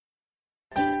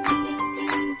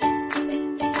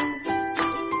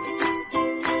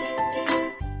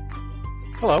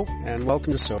Hello, and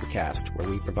welcome to Sobercast, where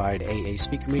we provide AA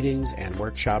speaker meetings and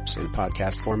workshops in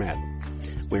podcast format.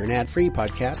 We're an ad-free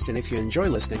podcast, and if you enjoy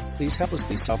listening, please help us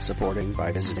be self-supporting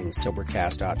by visiting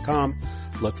Sobercast.com,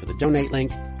 look for the donate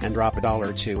link, and drop $1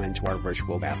 or $2 into our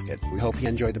virtual basket. We hope you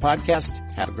enjoyed the podcast.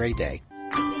 Have a great day.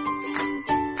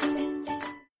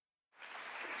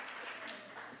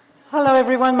 Hello,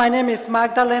 everyone. My name is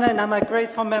Magdalena, and I'm a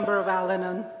grateful member of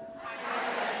Al-Anon.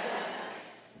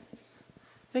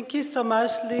 Thank you so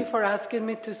much, Lee, for asking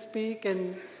me to speak.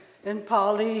 And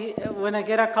Polly, when I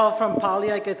get a call from Polly,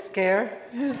 I get scared.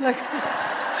 It's like,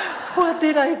 what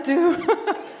did I do?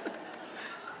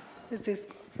 Is this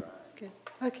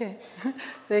okay?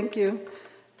 Thank you.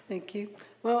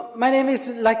 Well, my name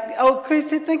is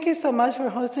Christy. Thank you so much for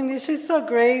hosting me. She's so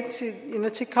great.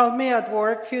 She called me at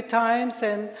work a few times,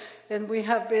 and we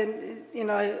have been.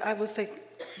 I was like,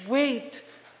 wait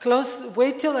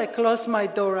till I close my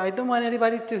door. I don't want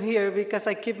anybody to hear because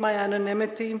I keep my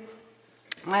anonymity.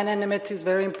 My anonymity is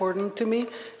very important to me.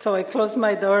 So I closed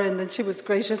my door, and then she was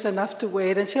gracious enough to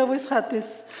wait. And she always had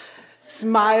this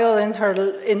smile in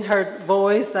her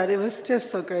voice that it was just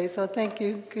so great. So thank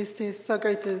you, Christy. It's so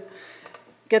great to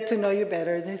get to know you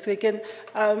better this weekend.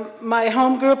 My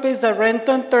home group is the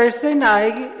Renton Thursday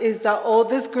night. It's the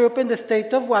oldest group in the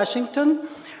state of Washington.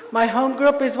 My home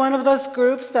group is one of those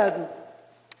groups that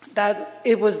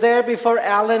it was there before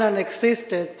Al-Anon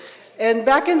existed. And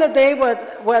back in the day, what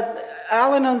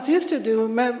Al-Anons used to do,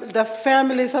 the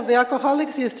families of the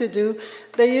alcoholics used to do,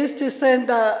 they used to send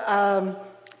a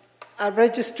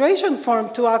registration form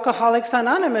to Alcoholics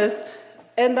Anonymous,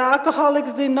 and the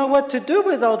alcoholics didn't know what to do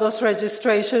with all those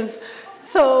registrations.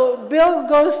 So Bill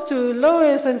goes to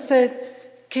Lois and said,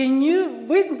 they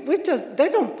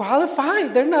don't qualify,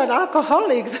 they're not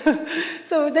alcoholics.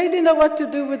 So they didn't know what to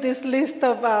do with this list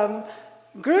of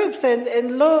groups. And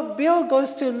Bill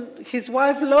goes to his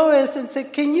wife Lois and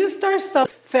said, can you start some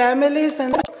families?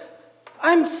 And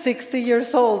I'm 60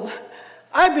 years old.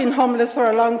 I've been homeless for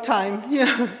a long time.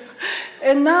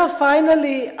 And now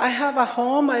finally I have a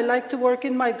home. I like to work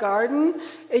in my garden.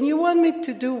 And you want me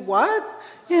to do what?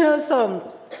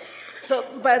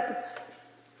 But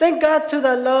thank God to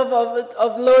the love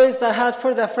of Lois I had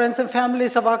for the friends and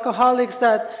families of alcoholics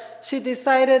that she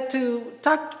decided to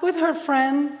talk with her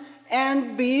friend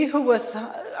Ann B, who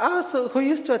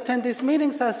used to attend these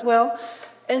meetings as well.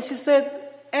 And she said,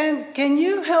 Ann, can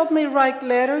you help me write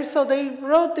letters? So they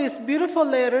wrote these beautiful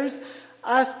letters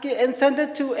and sent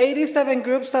it to 87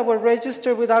 groups that were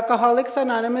registered with Alcoholics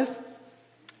Anonymous.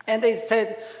 And they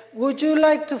said, would you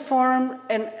like to form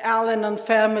an Al-Anon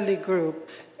family group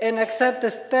and accept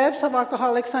the steps of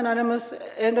Alcoholics Anonymous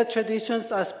and the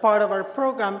traditions as part of our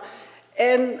program?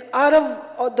 And out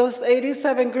of those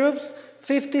 87 groups,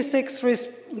 56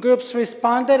 groups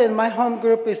responded, and my home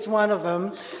group is one of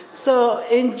them. So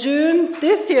in June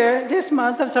this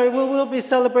month, we will be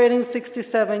celebrating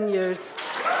 67 years.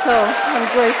 So I'm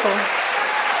grateful.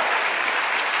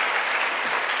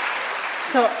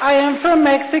 So I am from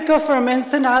Mexico, from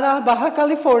Ensenada, Baja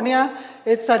California.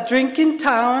 It's a drinking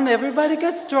town. Everybody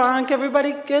gets drunk.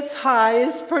 Everybody gets high.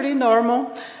 It's pretty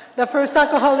normal. The first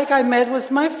alcoholic I met was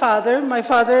my father. My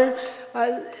father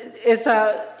ever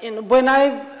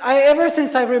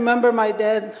since I remember, my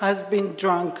dad has been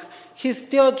drunk. He's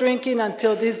still drinking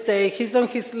until this day. He's on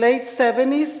his late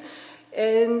 70s,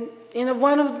 and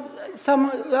some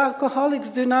alcoholics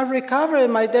do not recover,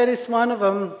 and my dad is one of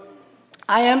them.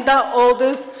 I am the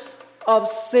oldest of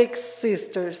 6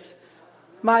 sisters.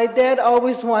 My dad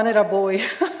always wanted a boy.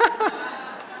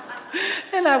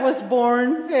 And I was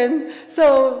born. And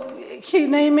so he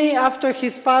named me after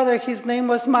his father. His name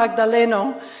was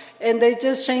Magdalena. And they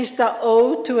just changed the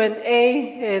O to an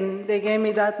A, and they gave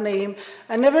me that name.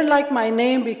 I never liked my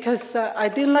name because I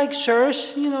didn't like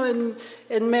church, and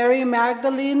Mary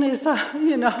Magdalene was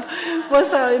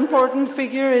an important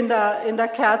figure in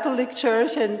the Catholic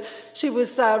Church, and she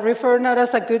was referred not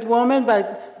as a good woman,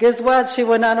 but guess what? She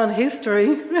went out on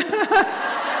history.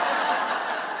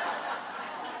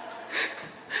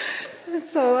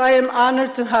 So I am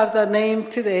honored to have that name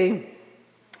today.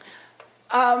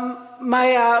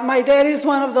 My dad is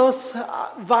one of those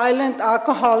violent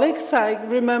alcoholics. I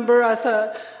remember as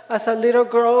a little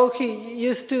girl, he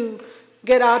used to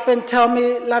get up and tell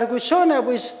me larguchona,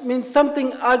 which means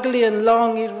something ugly and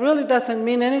long. It really doesn't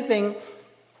mean anything.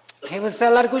 He would say,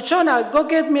 larguchona, go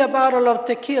get me a bottle of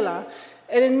tequila.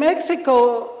 And in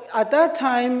Mexico, at that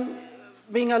time,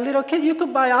 being a little kid, you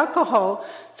could buy alcohol.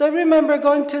 So I remember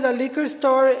going to the liquor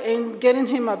store and getting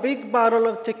him a big bottle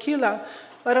of tequila.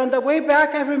 But on the way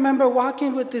back, I remember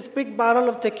walking with this big bottle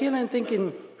of tequila and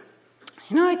thinking,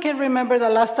 I can't remember the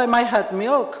last time I had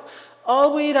milk.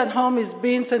 all we eat at home is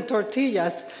beans and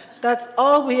tortillas. That's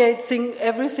all we ate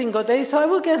every single day. So I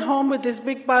would get home with this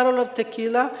big bottle of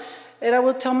tequila, and I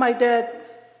would tell my dad,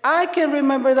 I can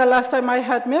remember the last time I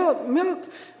had milk.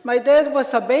 My dad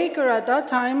was a baker at that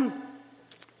time,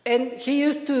 and he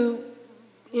used to,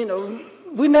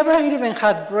 we never even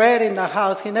had bread in the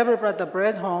house. He never brought the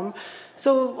bread home.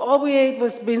 So all we ate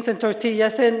was beans and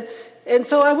tortillas. And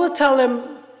so I would tell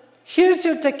him, here's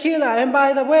your tequila. And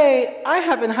by the way, I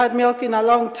haven't had milk in a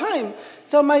long time.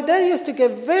 So my dad used to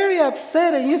get very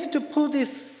upset and used to pull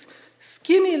this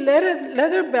skinny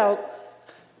leather belt.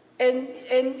 And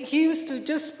he used to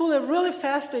just pull it really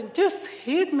fast and just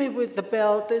hit me with the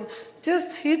belt and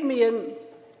just hit me. And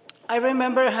I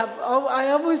remember I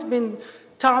always been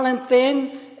tall and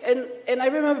thin. And I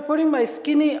remember putting my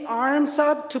skinny arms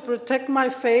up to protect my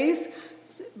face.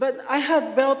 But I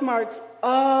had belt marks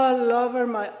all over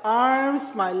my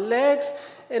arms, my legs,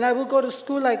 and I would go to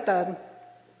school like that.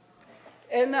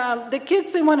 And the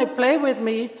kids didn't want to play with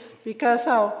me because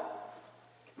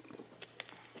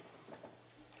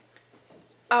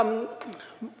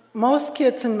most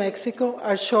kids in Mexico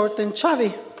are short and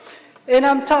chubby. And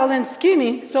I'm tall and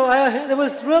skinny, so it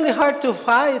was really hard to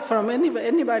hide from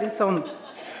anybody. So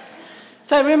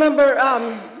I remember,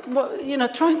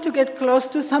 trying to get close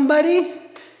to somebody,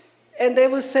 and they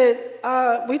would say,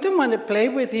 we don't want to play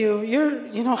with you.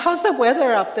 How's the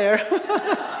weather up there?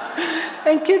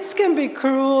 And kids can be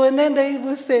cruel, and then they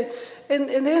would say, and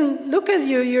then look at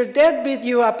you, your dad beat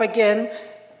you up again.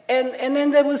 And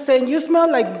then they would say, you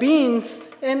smell like beans.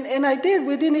 And I did.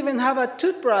 We didn't even have a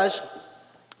toothbrush.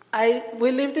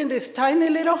 We lived in this tiny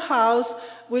little house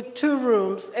with 2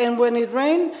 rooms, and when it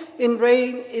rained in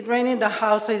the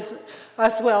house as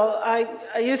well. I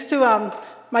used to,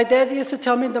 my dad used to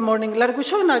tell me in the morning,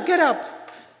 Larguchona, get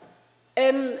up.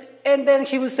 And then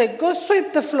he would say, go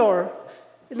sweep the floor.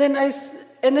 And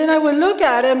then I would look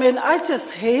at him, and I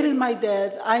just hated my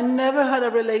dad. I never had a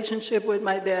relationship with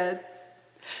my dad.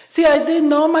 See, I didn't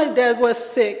know my dad was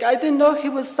sick. I didn't know he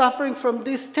was suffering from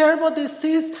this terrible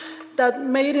disease that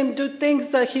made him do things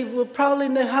that he would probably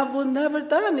would never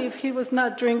done if he was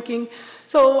not drinking.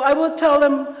 So I would tell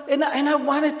him, and I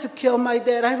wanted to kill my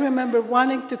dad. I remember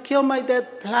wanting to kill my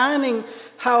dad, planning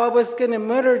how I was going to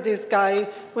murder this guy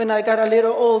when I got a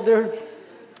little older.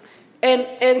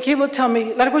 And he would tell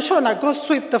me, Larguchona, go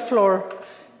sweep the floor.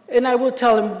 And I would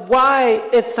tell him why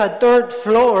it's a dirt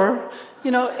floor.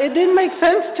 It didn't make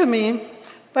sense to me,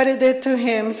 but it did to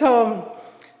him. So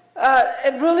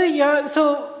it really young.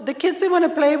 So the kids didn't want to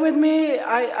play with me.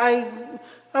 I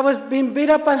was being beat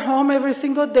up at home every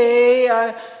single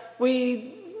day.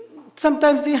 We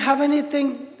sometimes didn't have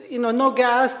anything, no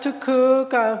gas to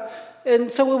cook,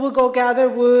 and so we would go gather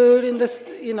wood in this,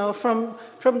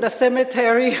 from the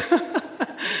cemetery,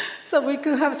 so we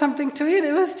could have something to eat.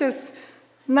 It was just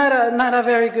not a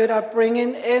very good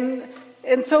upbringing,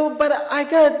 and so, but I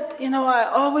got, I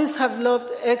always have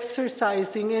loved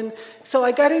exercising, and so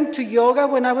I got into yoga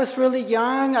when I was really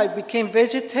young. I became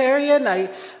vegetarian. I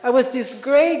was this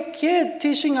great kid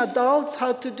teaching adults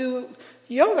how to do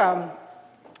yoga,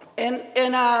 and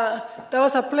that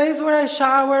was a place where I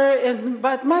showered,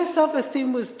 but my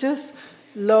self-esteem was just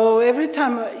low. Every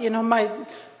time,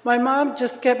 my mom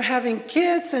just kept having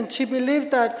kids, and she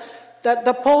believed that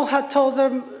the Pope had told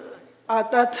them at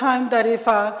that time that if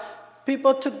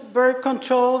people took birth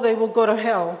control, they will go to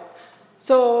hell.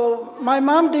 So my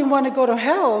mom didn't want to go to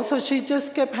hell, so she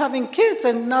just kept having kids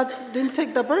and didn't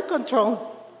take the birth control.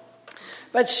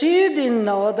 But she didn't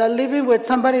know that living with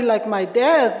somebody like my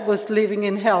dad was living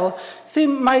in hell. See,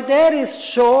 my dad is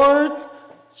short,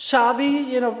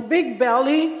 chubby, big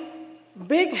belly,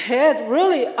 big head,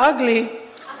 really ugly.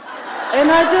 And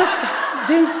I just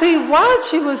didn't see why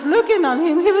she was looking at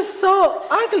him. He was so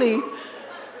ugly.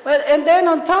 And then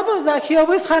on top of that, he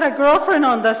always had a girlfriend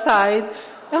on the side.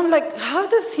 And I'm like, how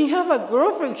does he have a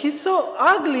girlfriend? He's so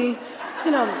ugly,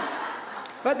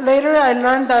 But later I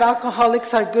learned that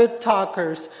alcoholics are good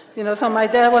talkers. So my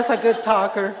dad was a good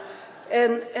talker.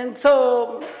 And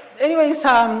so, anyways,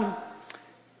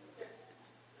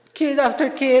 kid after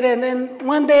kid. And then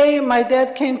one day my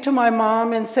dad came to my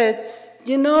mom and said,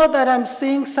 that I'm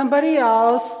seeing somebody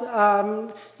else.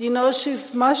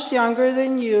 She's much younger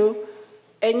than you.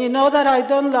 And you know that I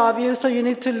don't love you, so you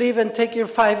need to leave and take your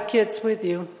 5 kids with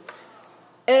you.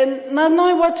 And not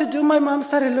knowing what to do, my mom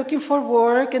started looking for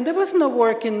work, and there was no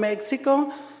work in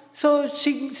Mexico. So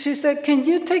she said, can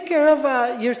you take care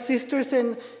of your sisters,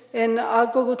 and I'll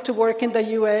go to work in the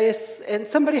U.S. And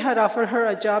somebody had offered her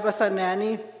a job as a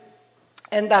nanny.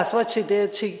 And that's what she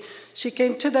did. She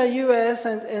came to the U.S.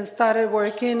 and started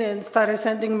working and started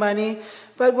sending money.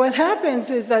 But what happens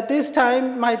is at this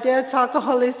time, my dad's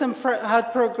alcoholism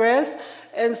had progressed.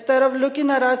 Instead of looking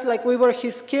at us like we were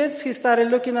his kids, he started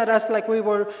looking at us like we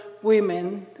were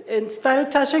women. And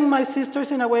started touching my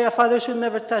sisters in a way a father should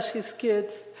never touch his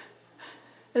kids.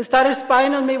 And started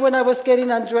spying on me when I was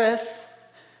getting undressed.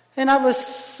 And I was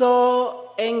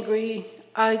so angry.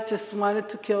 I just wanted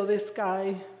to kill this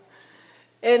guy.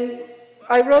 And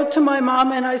I wrote to my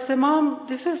mom and I said, Mom,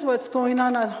 this is what's going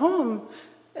on at home.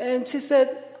 And she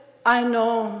said, I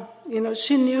know.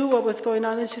 She knew what was going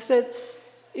on. And she said,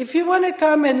 if you want to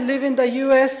come and live in the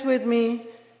U.S. with me,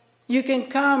 you can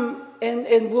come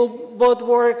and we'll both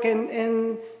work.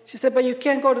 And she said, but you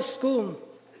can't go to school.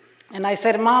 And I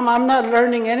said, Mom, I'm not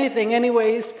learning anything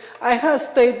anyways. I have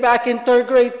stayed back in third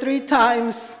grade 3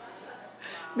 times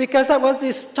because I was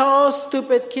this tall,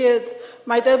 stupid kid.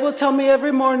 My dad would tell me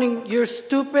every morning, you're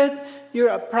stupid, you're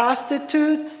a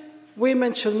prostitute,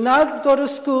 women should not go to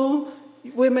school,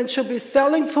 women should be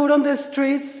selling food on the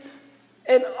streets,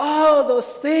 and all those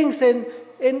things. And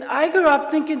I grew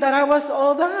up thinking that I was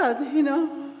all that,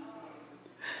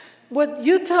 What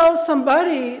you tell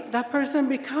somebody, that person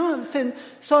becomes. And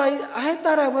so I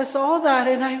thought I was all that.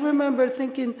 And I remember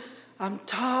thinking, I'm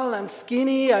tall, I'm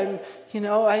skinny,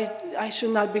 I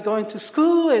should not be going to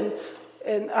school,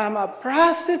 and I'm a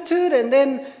prostitute. And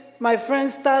then my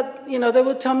friends thought, they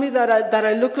would tell me that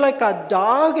I look like a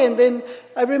dog. And then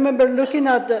I remember looking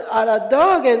at a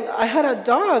dog, and I had a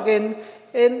dog, and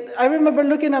I remember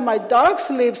looking at my dog's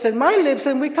lips and my lips,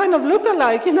 and we kind of look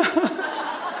alike,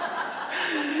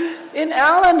 In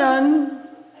Al-Anon,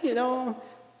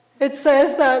 it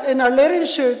says that in our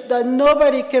literature that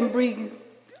nobody can be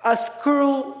as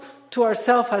cruel to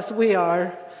ourselves as we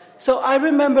are. So I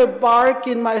remember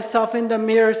barking myself in the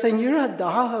mirror saying, you're a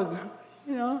dog.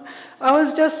 I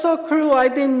was just so cruel. I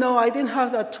didn't know. I didn't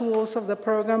have the tools of the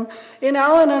program. In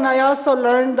Al-Anon, I also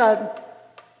learned that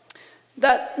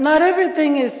not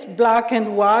everything is black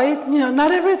and white.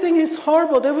 Not everything is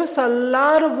horrible. There was a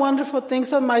lot of wonderful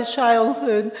things in my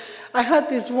childhood. I had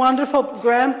these wonderful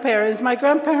grandparents. My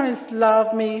grandparents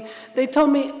loved me. They told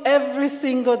me every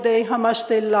single day how much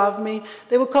they loved me.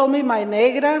 They would call me my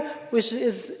negra, which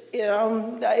means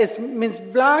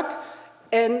black,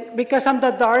 and because I'm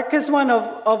the darkest one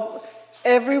of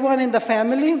everyone in the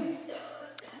family.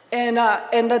 And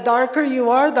the darker you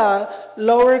are, the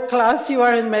lower class you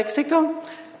are in Mexico,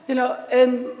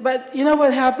 But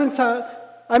what happens?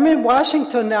 I'm in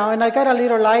Washington now, and I got a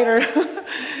little lighter.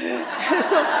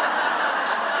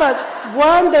 But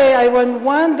one day I went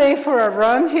for a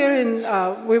run here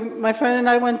my friend and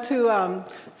I went to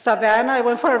Savannah. I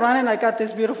went for a run, and I got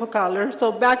this beautiful color.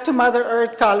 So back to Mother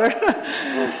Earth color.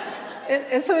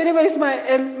 And so anyways,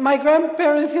 my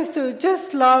grandparents used to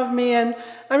just love me, and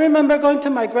I remember going to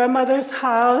my grandmother's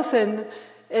house, and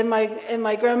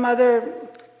my grandmother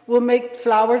will make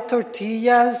flour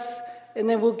tortillas, and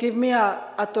then will give me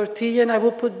a tortilla, and I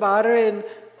will put butter, and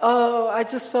I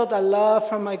just felt a love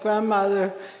from my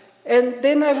grandmother. And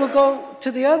then I would go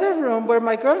to the other room where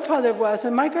my grandfather was,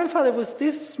 and my grandfather was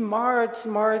this smart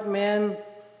man.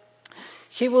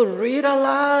 He would read a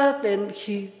lot, and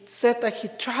he said that he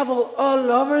traveled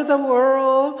all over the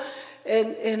world.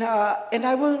 And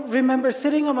I will remember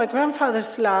sitting on my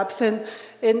grandfather's laps, and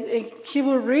he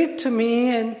would read to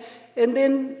me, and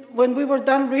then when we were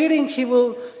done reading, he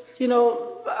will, he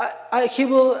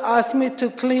will ask me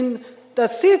to clean the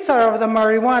seeds out of the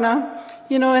marijuana,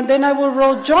 and then I would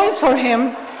roll joints for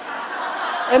him,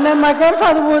 and then my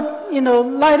grandfather would,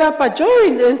 light up a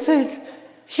joint and say,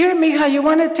 "Here, mija, you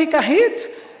want to take a hit?"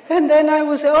 And then I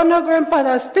would say, "Oh no, Grandpa,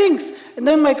 that stinks." And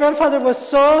then my grandfather was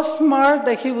so smart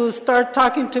that he would start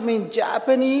talking to me in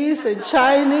Japanese and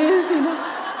Chinese,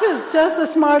 He was just the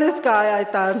smartest guy, I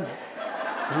thought.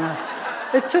 Yeah.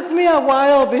 It took me a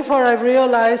while before I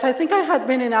realized, I think I had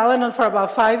been in Al-Anon for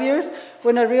about 5 years,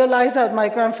 when I realized that my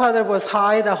grandfather was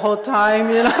high the whole time,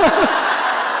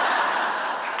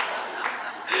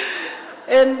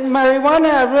 And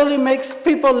marijuana really makes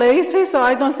people lazy, so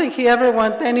I don't think he ever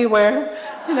went anywhere,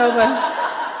 but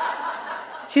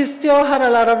he still had a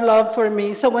lot of love for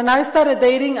me. So when I started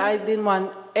dating, I didn't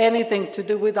want anything to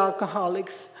do with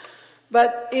alcoholics.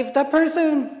 But if that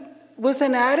person was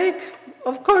an addict,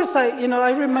 of course,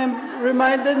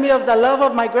 reminded me of the love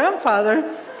of my grandfather.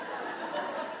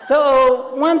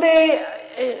 So one day,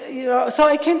 so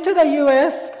I came to the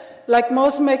U.S., like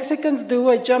most Mexicans do.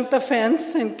 I jumped the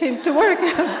fence and came to work.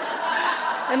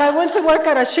 And I went to work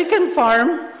at a chicken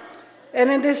farm.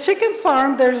 And in this chicken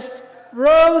farm, there's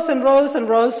rows and rows and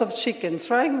rows of chickens,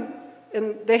 right?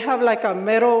 and they have like a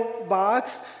metal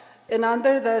box, and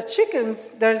under the chickens,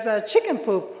 there's a chicken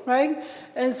poop, right?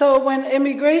 And so when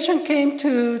immigration came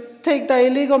to take the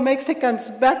illegal Mexicans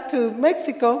back to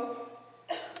Mexico,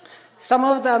 some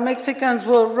of the Mexicans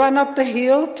will run up the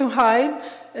hill to hide,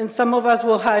 and some of us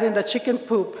will hide in the chicken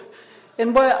poop.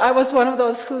 And boy, I was one of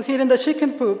those who hid in the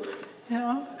chicken poop, you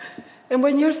know. And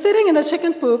when you're sitting in the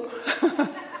chicken poop,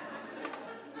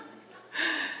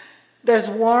 there's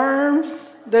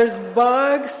worms, there's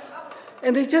bugs,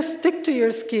 and they just stick to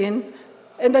your skin.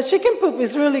 And the chicken poop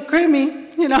is really creamy,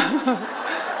 you know.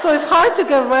 So it's hard to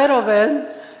get rid of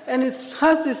it. And it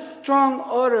has this strong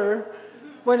odor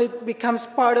when it becomes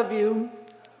part of you,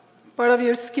 part of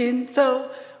your skin. So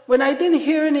when I didn't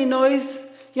hear any noise,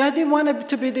 I didn't want it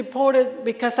to be deported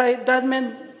because that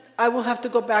meant I would have to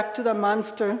go back to the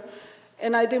monster.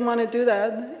 And I didn't want to do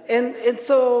that. And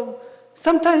so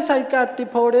sometimes I got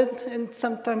deported and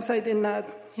sometimes I did not,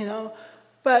 you know.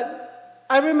 But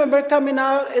I remember coming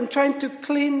out and trying to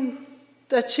clean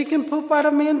the chicken poop out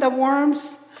of me and the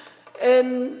worms.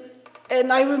 And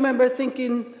I remember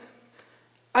thinking,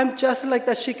 I'm just like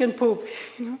the chicken poop,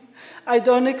 you know. I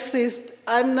don't exist.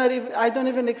 I don't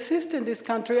even exist in this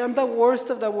country. I'm the worst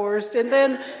of the worst. And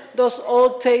then those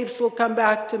old tapes will come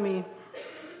back to me.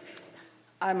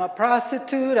 I'm a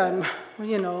prostitute. I'm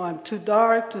too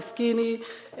dark, too skinny,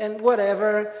 and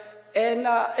whatever. And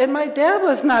my dad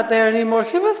was not there anymore.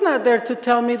 He was not there to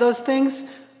tell me those things,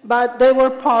 but they were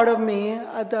part of me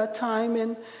at that time.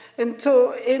 And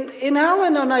so in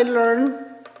Al-Anon, I learned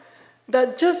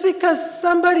that just because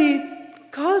somebody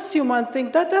calls you one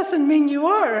thing, that doesn't mean you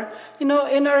are. You know,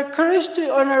 in our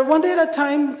One Day at a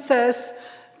Time says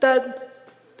that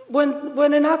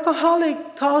when an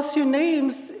alcoholic calls you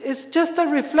names, it's just a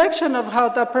reflection of how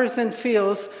that person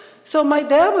feels. So my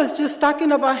dad was just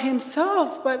talking about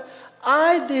himself, but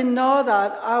I didn't know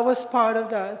that I was part of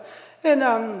that.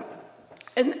 And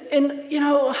you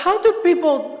know, how do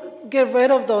people get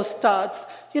rid of those thoughts?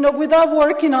 You know, without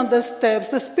working on the steps.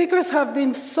 The speakers have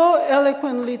been so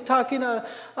eloquently talking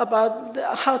about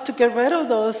how to get rid of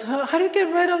those. How do you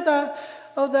get rid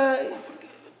of the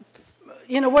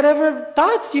you know, whatever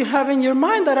thoughts you have in your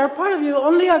mind that are part of you?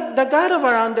 Only the God of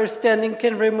our understanding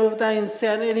can remove that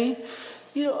insanity.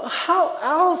 You know, how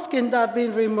else can that be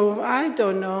removed? I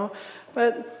don't know.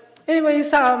 But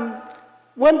anyways,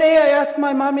 one day I asked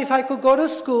my mom if I could go to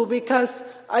school because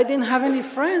I didn't have any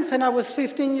friends and I was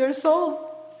 15 years old.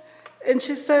 And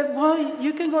she said, well,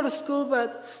 you can go to school,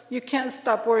 but you can't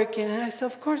stop working. And I said,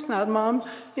 of course not, Mom.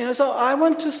 You know, so I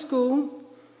went to school,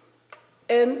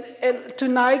 and to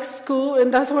night school,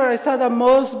 and that's where I saw the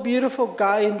most beautiful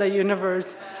guy in the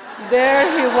universe. There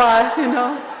he was, you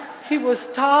know. He was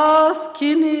tall,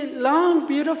 skinny, long,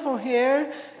 beautiful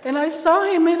hair. And I saw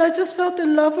him, and I just felt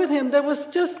in love with him. There was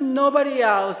just nobody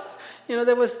else. You know,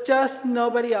 there was just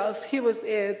nobody else. He was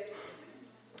it.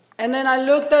 And then I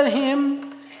looked at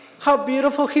him, how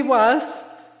beautiful he was.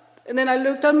 And then I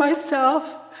looked at myself,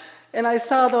 and I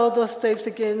saw all those tapes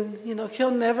again. You know,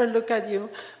 he'll never look at you.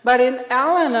 But in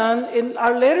Al-Anon, in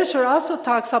our literature also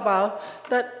talks about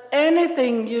that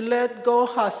anything you let go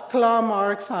has claw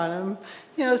marks on him.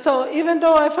 You know, so even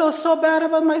though I felt so bad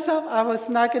about myself, I was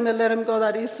not going to let him go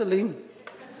that easily.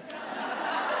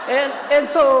 And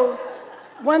so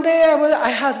one day I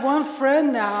had one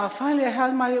friend now. Finally, I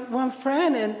had my one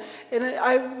friend, and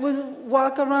I would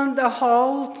walk around the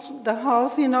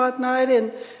halls, you know, at night,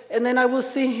 and then I would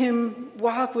see him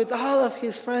walk with all of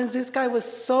his friends. This guy was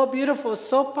so beautiful,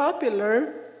 so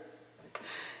popular.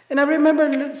 And I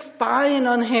remember spying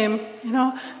on him, you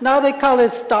know. Now they call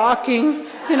it stalking,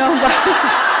 you know.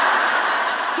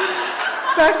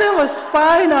 Back then I was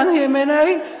spying on him, and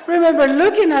I remember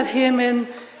looking at him, and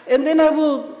then I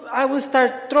would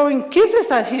start throwing kisses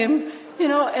at him, you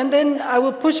know, and then I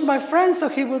would push my friend so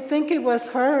he would think it was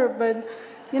her. But,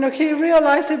 you know, he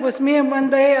realized it was me, and one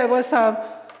day I was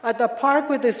at the park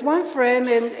with this one friend,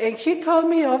 and he called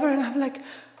me over, and I'm like,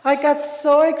 I got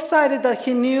so excited that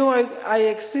he knew I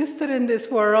existed in this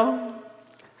world.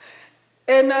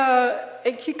 And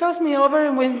he calls me over,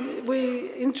 and when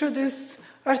we introduced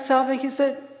ourselves, and he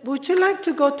said, would you like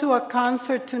to go to a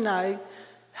concert tonight?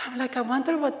 I'm like, I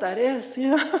wonder what that is,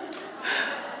 you know?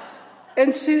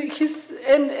 And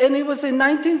it was in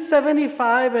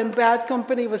 1975, and Bad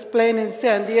Company was playing in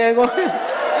San Diego.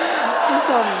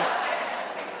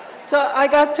 So I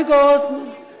got to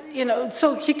go. You know,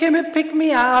 so he came and picked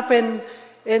me up, and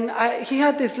he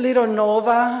had this little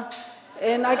Nova,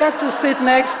 and I got to sit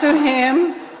next to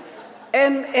him,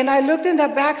 and I looked in the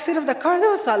back seat of the car. There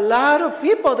was a lot of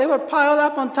people. They were piled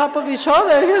up on top of each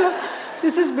other. You know,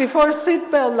 this is before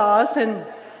seatbelt laws, and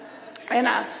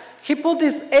he pulled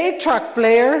this 8-track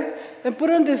player and put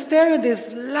on the stereo.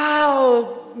 This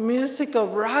loud music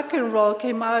of rock and roll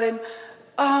came out, and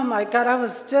oh my God, I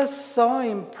was just so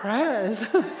impressed.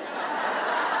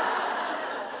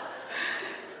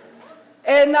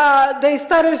 And they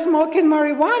started smoking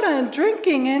marijuana and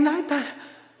drinking, and I thought,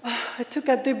 I took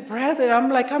a deep breath, and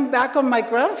I'm back on my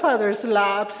grandfather's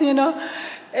laps,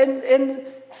 And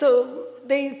so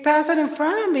they passed it in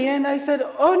front of me, and I said,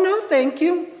 oh, no, thank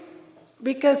you.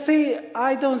 Because, see,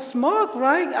 I don't smoke,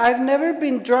 right? I've never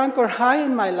been drunk or high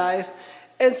in my life.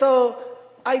 And so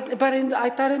I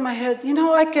thought in my head,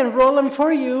 I can roll them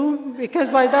for you, because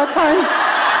by that time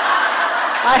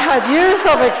I had years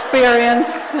of experience.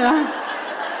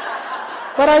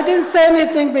 But I didn't say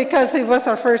anything because it was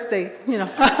our first date,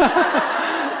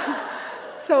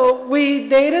 So we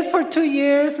dated for 2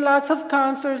 years, lots of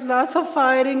concerts, lots of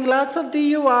fighting, lots of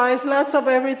DUIs, lots of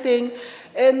everything.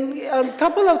 And a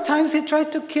couple of times he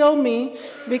tried to kill me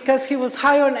because he was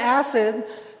high on acid.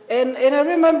 And I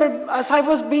remember as I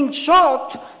was being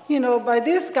shocked, by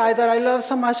this guy that I love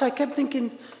so much, I kept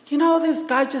thinking, this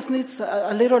guy just needs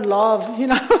a little love,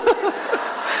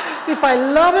 If I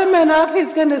love him enough,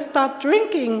 he's going to stop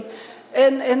drinking.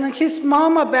 And his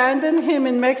mom abandoned him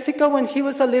in Mexico when he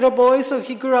was a little boy, so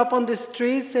he grew up on the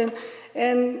streets. And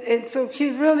so he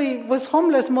really was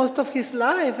homeless most of his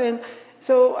life. And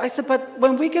so I said, but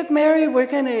when we get married, we're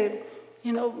going to,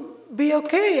 be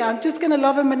okay. I'm just going to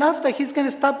love him enough that he's going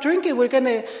to stop drinking. We're going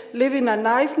to live in a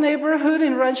nice neighborhood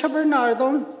in Rancho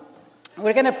Bernardo.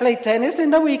 We're going to play tennis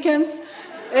in the weekends.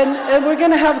 And we're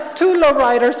going to have 2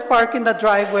 lowriders parked in the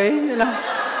driveway,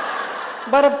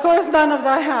 But of course, none of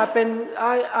that happened.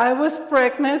 I was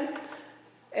pregnant,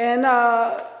 and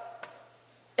I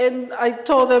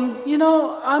told him,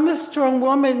 I'm a strong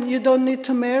woman. You don't need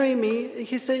to marry me.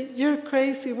 He said, you're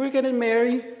crazy. We're going to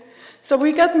marry. So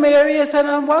we got married, and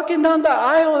I'm walking down the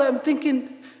aisle. I'm thinking,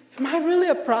 am I really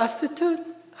a prostitute?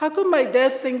 How could my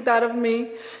dad think that of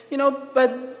me?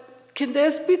 But can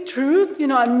this be true?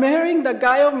 I'm marrying the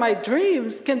guy of my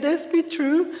dreams. Can this be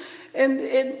true?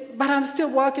 But I'm still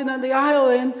walking down the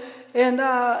aisle, and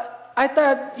I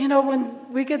thought,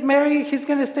 when we get married, he's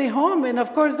going to stay home. And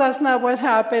of course, that's not what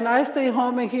happened. I stayed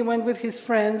home, and he went with his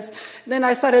friends. Then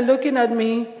I started looking at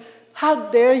me. How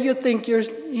dare you think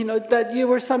that you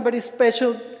were somebody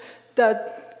special,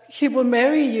 that he will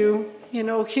marry you?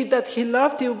 That he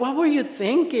loved you. What were you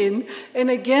thinking? And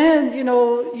again,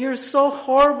 you're so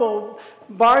horrible.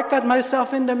 Bark at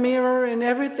myself in the mirror and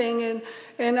everything.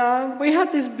 And we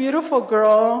had this beautiful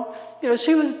girl.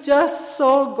 She was just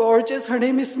so gorgeous. Her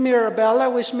name is Mirabella,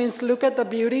 which means look at the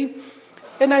beauty.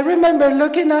 And I remember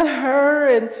looking at her,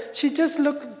 and she just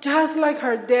looked just like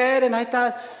her dad. And I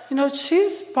thought,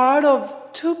 she's part of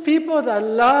 2 people that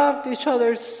loved each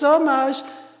other so much.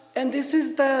 And this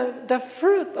is the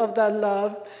fruit of that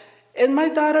love. And my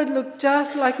daughter looked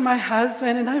just like my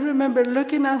husband. And I remember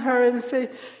looking at her and saying,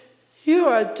 you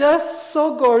are just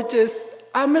so gorgeous.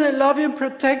 I'm going to love you and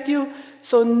protect you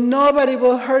so nobody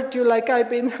will hurt you like I've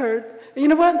been hurt. And you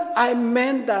know what? I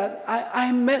meant that.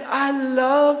 I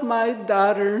love my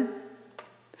daughter.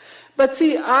 But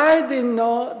see, I didn't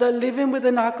know that living with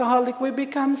an alcoholic, we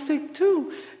become sick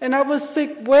too. And I was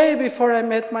sick way before I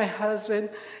met my husband.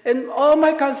 And all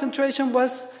my concentration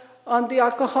was on the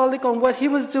alcoholic, on what he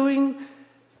was doing,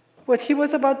 what he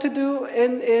was about to do,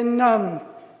 and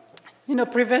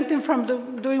prevent him from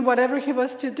doing whatever he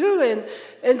was to do.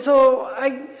 And so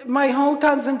my whole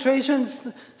concentration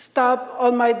stopped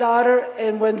on my daughter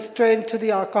and went straight to the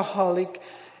alcoholic.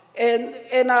 And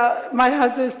my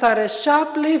husband started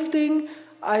shoplifting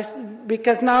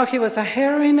because now he was a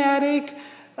heroin addict.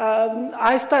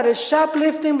 I started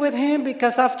shoplifting with him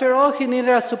because after all, he needed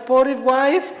a supportive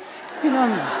wife.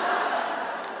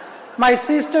 My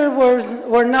sisters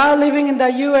were now living in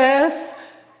the U.S.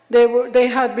 They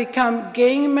had become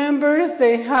gang members.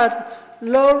 They had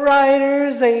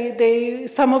lowriders.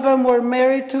 Some of them were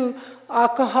married to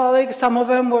alcoholics. Some of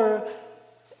them were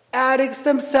addicts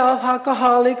themselves,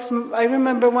 alcoholics. I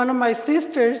remember one of my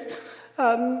sisters,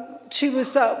 she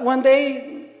was, one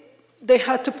day they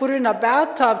had to put her in a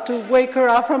bathtub to wake her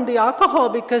up from the alcohol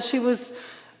because she was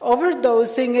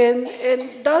overdosing.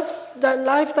 And that's the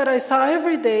life that I saw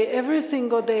every day, every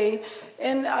single day.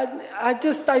 And I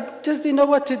just didn't know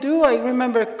what to do. I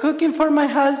remember cooking for my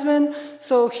husband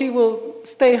so he will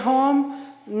stay home,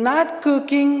 not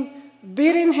cooking,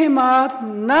 beating him up,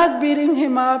 not beating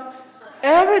him up,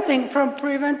 everything from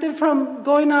preventing from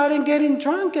going out and getting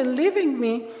drunk and leaving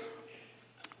me.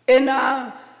 And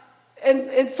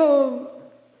so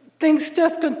things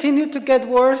just continued to get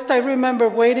worse. I remember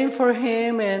waiting for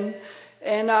him and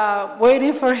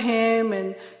waiting for him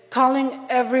and calling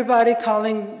everybody,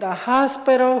 calling the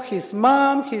hospital, his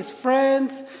mom, his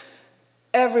friends,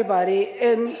 everybody.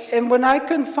 And when I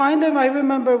couldn't find him, I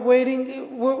remember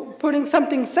putting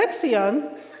something sexy on,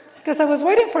 because I was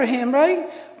waiting for him, right?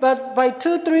 But by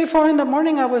 2, 3, 4 in the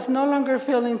morning, I was no longer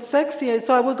feeling sexy.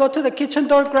 So I would go to the kitchen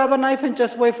door, grab a knife, and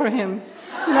just wait for him.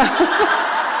 You know?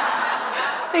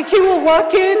 And he would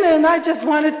walk in, and I just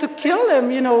wanted to kill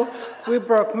him. You know, we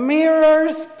broke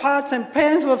mirrors, pots and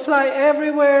pans would fly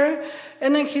everywhere.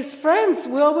 And then his friends,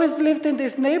 we always lived in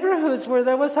these neighborhoods where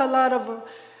there was a lot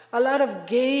of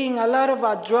gang, a lot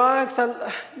of drugs,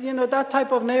 you know, that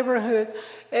type of neighborhood.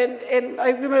 And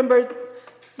I remember,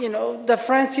 you know, the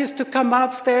friends used to come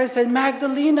upstairs and,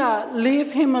 Magdalena,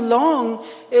 leave him alone.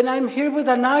 And I'm here with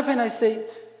a knife, and I say,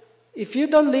 if you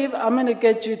don't leave, I'm going to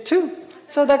get you too.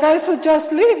 So the guys would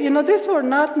just leave. You know, these were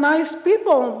not nice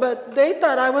people, but they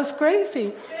thought I was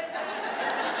crazy.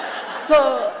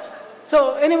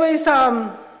 So anyways,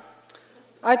 I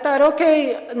thought,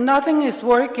 okay, nothing is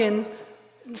working.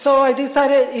 So I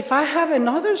decided, if I have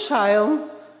another child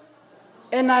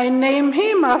and I name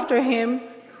him after him,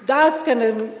 that's going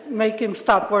to make him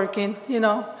stop working, you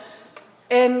know.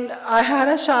 And I had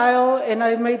a child, and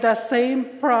I made that same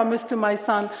promise to my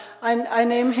son. I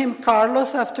named him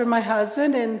Carlos after my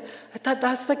husband, and I thought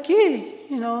that's the key,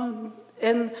 you know.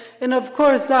 And of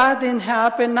course, that didn't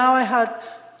happen. Now I had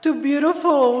 2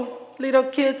 beautiful little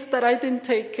kids that I didn't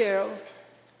take care of.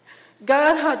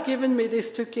 God had given me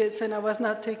these 2 kids, and I was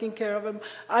not taking care of them.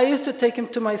 I used to take them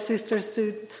to my sisters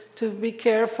to be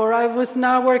cared for. I was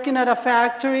now working at a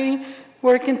factory,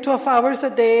 working 12 hours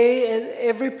a day, and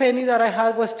every penny that I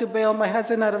had was to bail my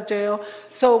husband out of jail.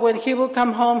 So when he would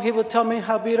come home, he would tell me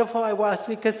how beautiful I was,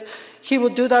 because he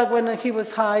would do that when he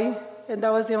was high, and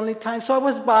that was the only time. So I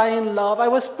was buying love. I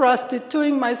was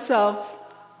prostituting myself,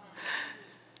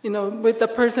 you know, with the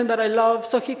person that I loved,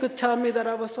 so he could tell me that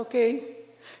I was okay,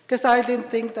 because I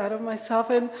didn't think that of myself.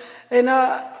 And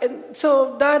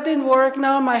so that didn't work.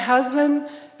 Now my husband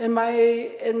and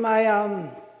my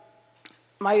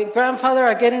grandfather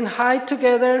are getting high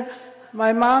together.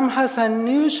 My mom has a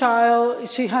new child.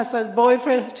 She has a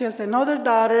boyfriend. She has another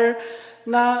daughter.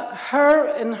 Now her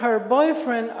and her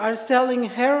boyfriend are selling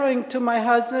heroin to my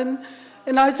husband,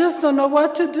 and I just don't know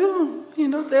what to do. You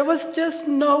know, there was just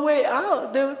no way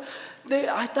out.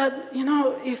 I thought, you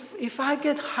know, if I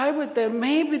get high with them,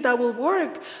 maybe that will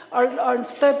work. Our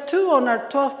step 2 on our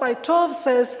 12 by 12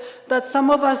 says that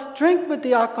some of us drink with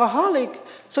the alcoholic,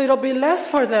 so it'll be less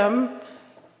for them.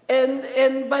 And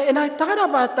I thought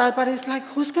about that, but it's like,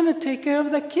 who's going to take care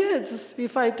of the kids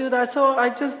if I do that? So I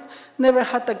just never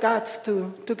had the guts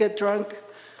to get drunk.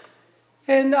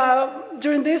 And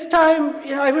during this time,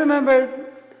 you know, I remember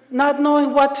not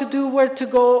knowing what to do, where to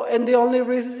go, and the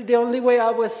only way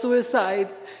out was suicide.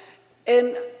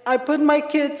 And I put my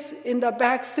kids in the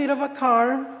back seat of a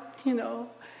car, you know,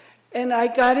 and I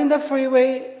got in the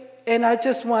freeway, and I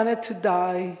just wanted to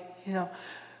die, you know.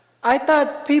 I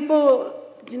thought,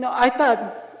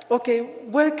 okay,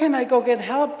 where can I go get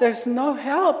help? There's no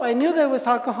help. I knew there was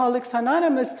Alcoholics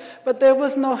Anonymous, but there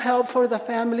was no help for the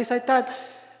families. I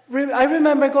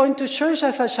remember going to church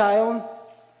as a child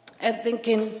and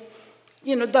thinking,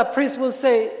 you know, the priest will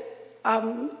say,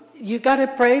 you got to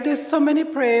pray, there's so many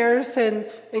prayers, and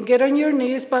get on your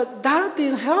knees, but that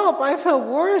didn't help. I felt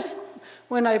worse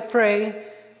when I pray.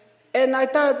 And I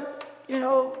thought, you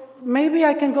know, maybe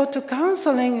I can go to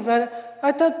counseling, but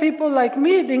I thought people like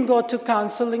me didn't go to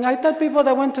counseling. I thought people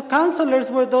that went to counselors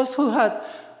were those who had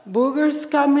boogers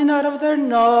coming out of their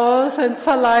nose and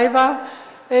saliva.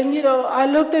 And, you know, I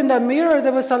looked in the mirror,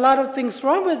 there was a lot of things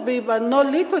wrong with me, but no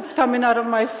liquids coming out of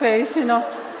my face, you know.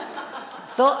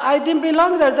 So I didn't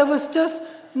belong there. There was just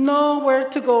nowhere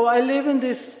to go. I live in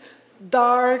this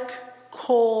dark,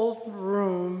 cold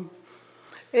room.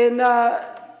 And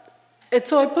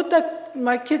so I put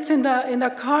my kids in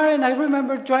the car, and I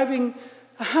remember driving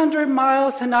 100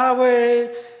 miles an hour,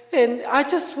 and I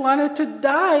just wanted to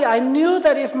die. I knew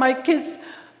that if my kids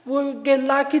would get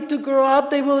lucky to grow up,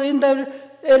 they will end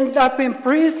up in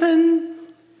prison,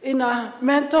 in a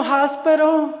mental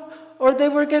hospital, or they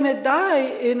were going to die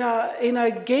in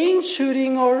a gang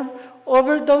shooting or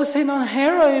overdosing on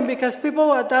heroin, because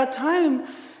people at that time,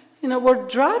 you know, were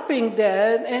dropping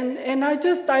dead. And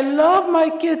I love my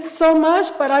kids so much,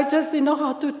 but I just didn't know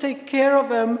how to take care of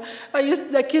them.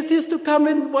 The kids used to come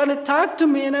and want to talk to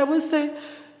me, and I would say,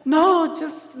 no,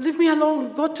 just leave me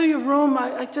alone. Go to your room.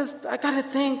 I got to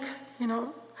think, you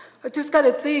know. I just got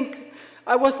to think.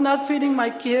 I was not feeding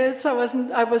my kids. I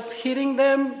was hitting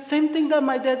them. Same thing that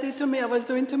my dad did to me, I was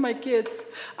doing to my kids.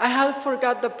 I had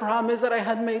forgot the promise that I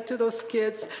had made to those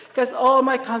kids because all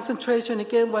my concentration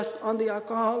again was on the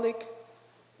alcoholic.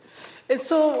 And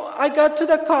so I got to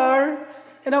the car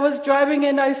and I was driving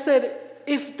and I said,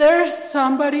 if there's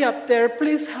somebody up there,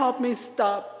 please help me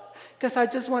stop because I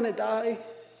just want to die.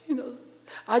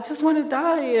 I just want to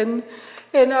die. And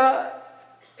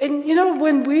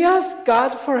when we ask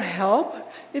God for help,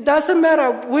 it doesn't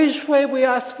matter which way we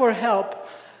ask for help.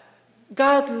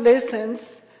 God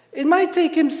listens. It might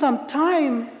take him some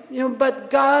time, but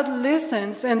God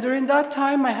listens. And during that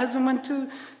time, my husband went to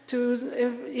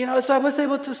so I was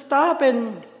able to stop.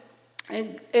 And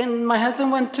my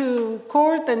husband went to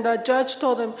court, and the judge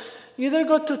told him, you either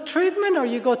go to treatment or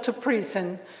you go to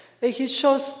prison. And he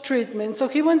chose treatment. So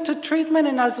he went to treatment,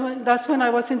 and that's when I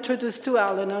was introduced to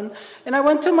Al-Anon. And I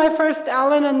went to my first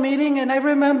Al-Anon meeting, and I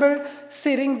remember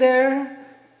sitting there,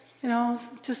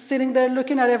 just sitting there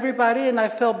looking at everybody, and I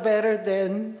felt better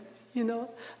then,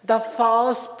 the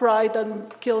false pride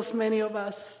that kills many of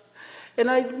us. And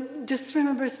I just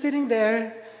remember sitting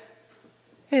there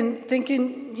and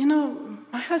thinking,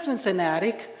 my husband's an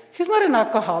addict. He's not an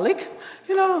alcoholic.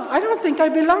 I don't think I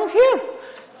belong here.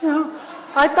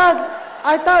 I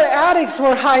thought addicts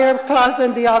were higher class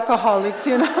than the alcoholics,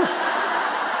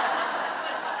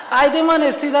 I didn't want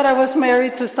to see that I was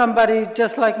married to somebody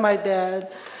just like my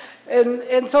dad.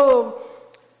 And so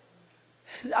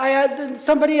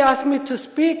somebody asked me to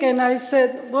speak, and I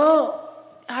said, well,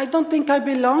 I don't think I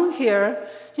belong here.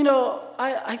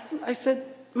 I said,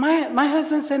 my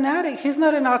husband's an addict. He's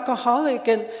not an alcoholic.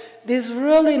 And this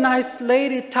really nice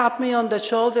lady tapped me on the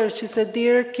shoulder. She said,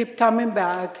 dear, keep coming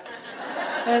back.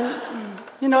 And,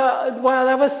 while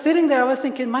I was sitting there, I was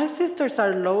thinking, my sisters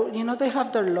are low, they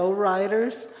have their low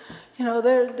riders.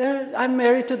 I'm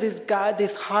married to this guy,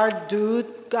 this hard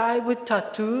guy with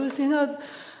tattoos,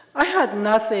 I had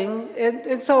nothing.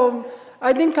 And so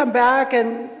I didn't come back,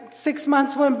 and 6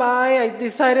 months went by. I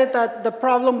decided that the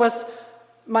problem was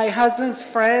my husband's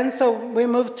friends, so we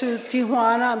moved to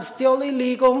Tijuana. I'm still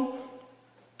illegal.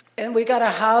 And we got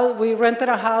a house, we rented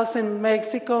a house in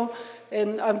Mexico.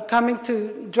 And I'm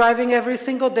driving every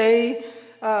single day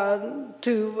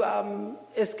to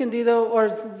Escondido, or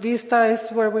Vista is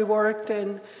where we worked.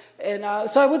 And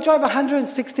so I would drive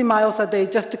 160 miles a day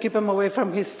just to keep him away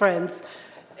from his friends.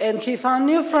 And he found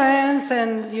new friends,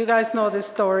 and you guys know this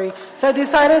story. So I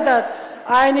decided that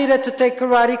I needed to take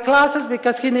karate classes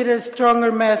because he needed a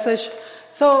stronger message.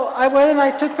 So I went and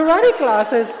I took karate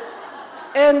classes.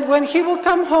 And when he would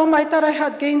come home, I thought I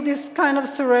had gained this kind of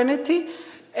serenity.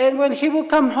 And when he would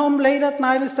come home late at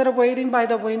night, instead of waiting by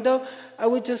the window, I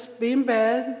would just be in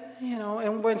bed,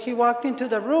 and when he walked into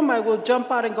the room, I would jump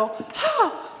out and go,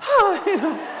 ha, ha,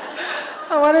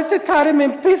 I wanted to cut him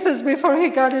in pieces before he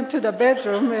got into the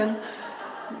bedroom, and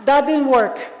that didn't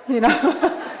work,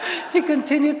 He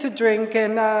continued to drink,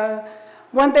 and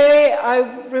one day I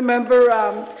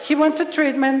remember he went to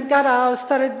treatment, got out,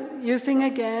 started using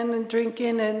again and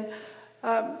drinking, and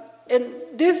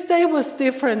this day was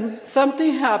different.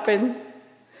 Something happened.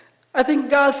 I think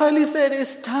God finally said,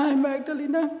 it's time,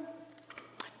 Magdalena.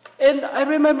 And I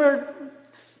remember,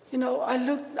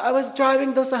 I was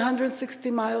driving those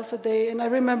 160 miles a day, and I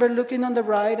remember looking on the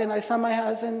right, and I saw my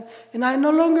husband, and I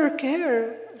no longer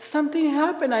care. Something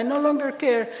happened. I no longer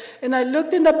care. And I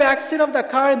looked in the back seat of the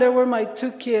car, and there were my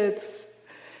 2 kids.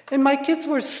 And my kids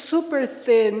were super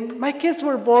thin. My kids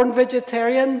were born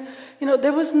vegetarian.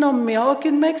 There was no milk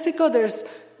in Mexico. There's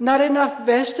not enough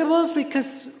vegetables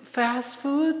because fast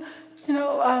food.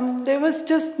 There was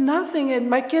just nothing. And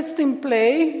my kids didn't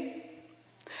play.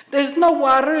 There's no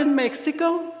water in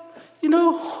Mexico.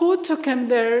 Who took him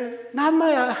there? Not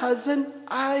my husband.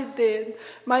 I did.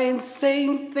 My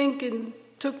insane thinking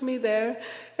took me there.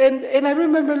 And I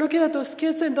remember looking at those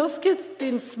kids, and those kids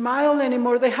didn't smile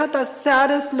anymore. They had the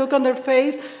saddest look on their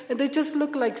face, and they just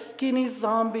looked like skinny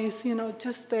zombies,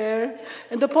 just there.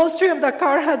 And the upholstery of the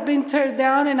car had been teared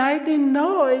down, and I didn't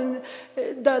know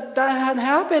that had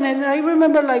happened. And I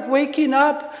remember waking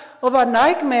up of a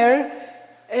nightmare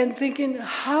and thinking,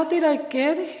 how did I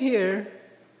get here?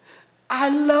 I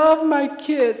love my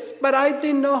kids, but I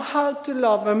didn't know how to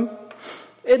love them.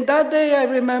 And that day I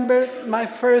remember my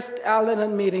first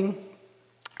Al-Anon meeting.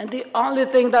 And the only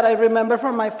thing that I remember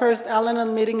from my first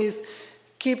Al-Anon meeting is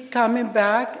keep coming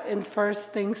back and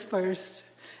first things first.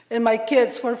 And my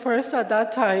kids were first at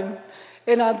that time.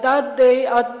 And on that day,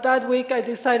 that week, I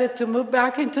decided to move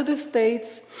back into the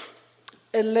States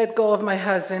and let go of my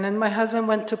husband. And my husband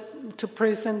went to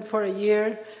prison for a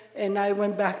year. and I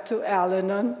went back to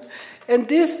Al-Anon. And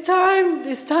this time,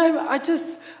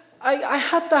 I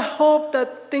had the hope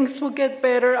that things would get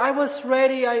better. I was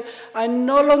ready. I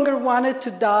no longer wanted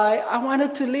to die. I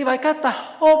wanted to live. I got the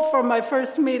hope for my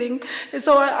first meeting. And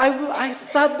so I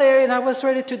sat there and I was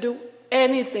ready to do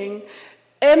anything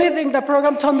the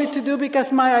program told me to do,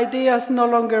 because my ideas no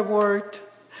longer worked.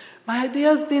 My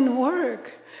ideas didn't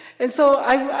work. And so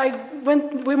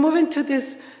we moved into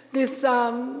this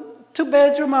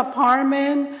 2-bedroom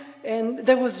apartment. And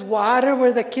there was water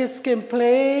where the kids can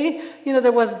play.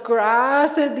 There was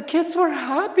grass, and the kids were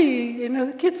happy. And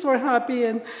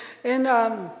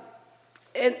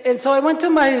so I went to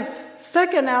my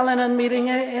second Al-Anon meeting,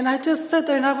 and I just sat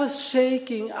there, and I was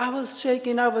shaking. I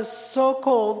was so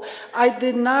cold. I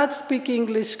did not speak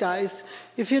English, guys.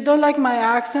 If you don't like my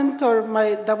accent or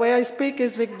the way I speak,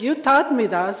 you taught me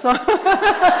that. So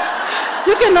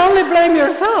you can only blame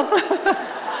yourself.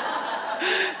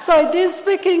 So I did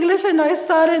speak English, and I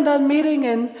sat in that meeting,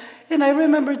 and I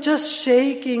remember just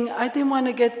shaking. I didn't want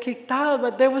to get kicked out,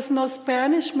 but there was no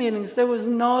Spanish meetings.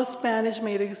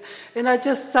 And I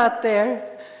just sat there,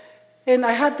 and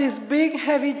I had this big,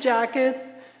 heavy jacket.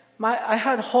 I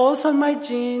had holes on my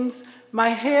jeans. My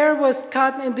hair was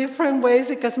cut in different ways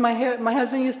because my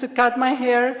husband used to cut my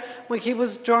hair when he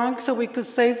was drunk so we could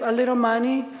save a little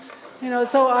money.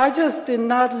 So I just did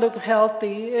not look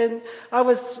healthy, and I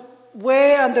was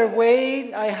way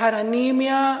underweight. I had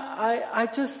anemia. I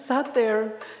just sat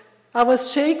there. I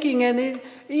was shaking, and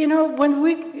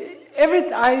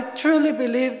I truly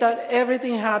believe that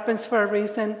everything happens for a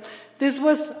reason. This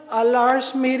was a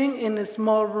large meeting in a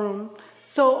small room.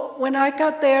 So when I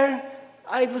got there,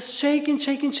 I was shaking,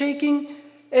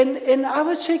 and I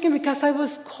was shaking because I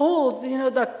was cold.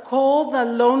 The cold, the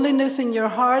loneliness in your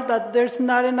heart, that there's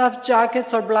not enough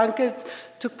jackets or blankets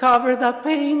to cover the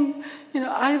pain.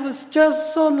 I was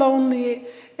just so lonely.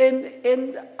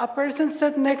 And a person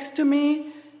sat next to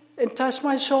me and touched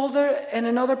my shoulder, and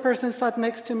another person sat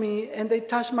next to me, and they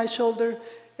touched my shoulder,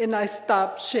 and I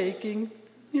stopped shaking.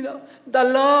 The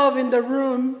love in the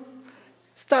room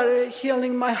started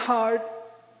healing my heart.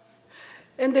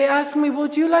 And they asked me,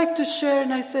 would you like to share?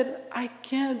 And I said, I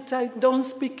can't. I don't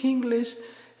speak English.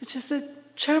 And she said,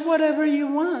 share whatever you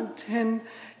want. And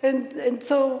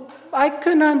so I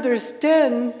couldn't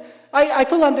understand. I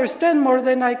could understand more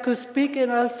than I could speak,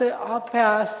 and I said, I'll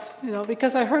pass,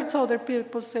 because I heard other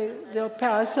people say they'll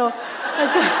pass. So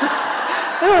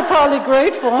they were probably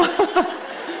grateful.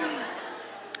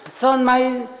 So in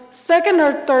my second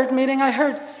or third meeting, I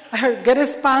heard, get a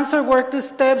sponsor, work the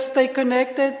steps, stay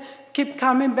connected, keep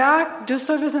coming back, do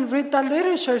service, and read the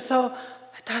literature. So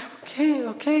I thought,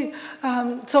 okay.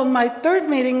 So in my third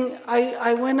meeting,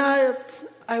 I went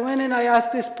and I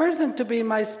asked this person to be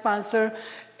my sponsor.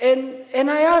 And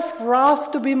I asked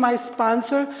Ralph to be my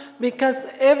sponsor because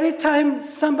every time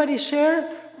somebody shares,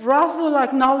 Ralph will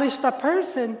acknowledge the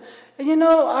person. And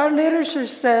our literature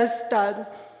says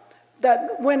that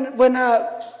when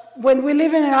we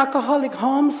live in alcoholic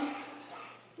homes,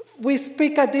 we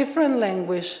speak a different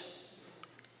language.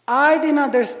 I didn't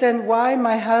understand why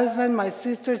my husband, my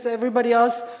sisters, everybody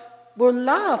else would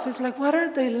laugh. It's like, what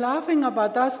are they laughing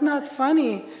about? That's not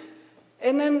funny.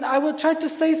 And then I would try to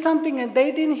say something, and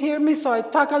they didn't hear me, so I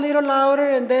talk a little louder,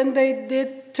 and then they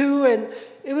did too, and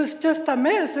it was just a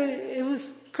mess. It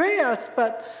was chaos.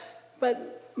 But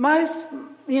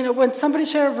when somebody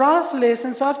shared, Ralph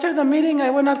listened. So after the meeting, I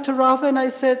went up to Ralph and I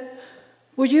said,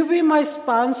 "Will you be my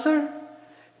sponsor?"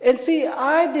 And see,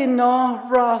 I didn't know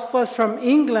Ralph was from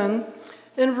England,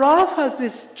 and Ralph has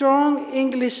this strong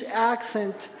English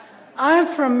accent. I'm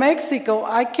from Mexico.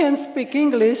 I can't speak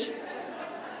English.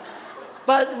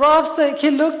 But Ralph said,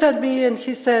 he looked at me and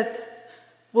he said,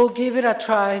 "We'll give it a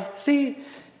try." See,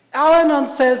 Al-Anon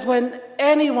says when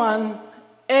anyone,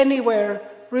 anywhere,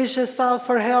 reaches out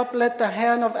for help, let the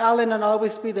hand of Al-Anon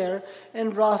always be there.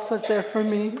 And Ralph was there for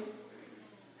me.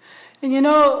 And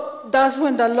that's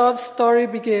when the love story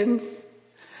begins.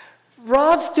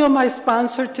 Ralph's still my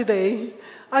sponsor today.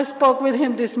 I spoke with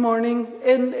him this morning,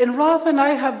 and Ralph and I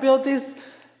have built this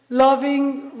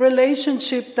loving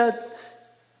relationship that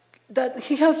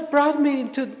he has brought me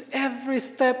into every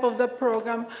step of the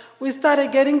program. We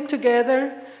started getting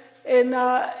together, and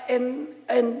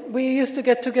we used to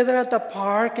get together at the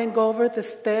park and go over the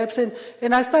steps.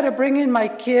 And I started bringing my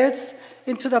kids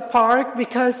into the park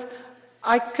because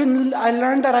I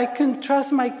learned that I couldn't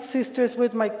trust my sisters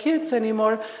with my kids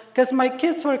anymore because my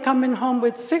kids were coming home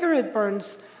with cigarette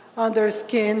burns on their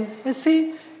skin. And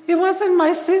see, it wasn't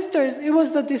my sisters. It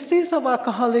was the disease of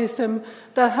alcoholism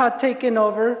that had taken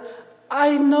over.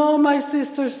 I know my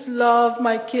sisters love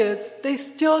my kids. They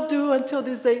still do until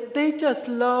this day. They just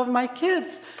love my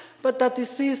kids. But that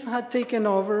disease had taken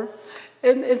over.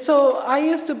 And so I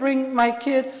used to bring my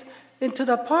kids into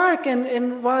the park,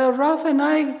 and while Ralph and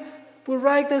I would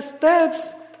ride the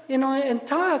steps, and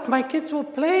talk, my kids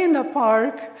would play in the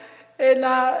park. And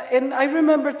I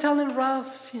remember telling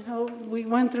Ralph, we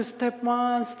went through step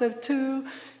 1, step 2,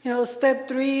 step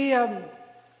 3,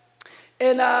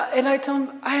 and I told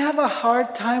him, I have a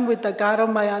hard time with the God of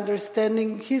my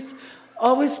understanding. He's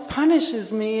always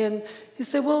punishes me. And he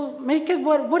said, well, make it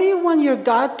what do you want your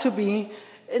God to be?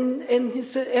 And he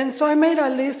said, and so I made a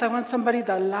list. I want somebody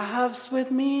that laughs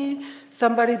with me,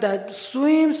 somebody that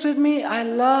swims with me. I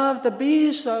love the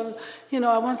beach. I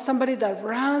want somebody that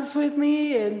runs with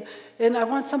me, and I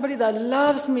want somebody that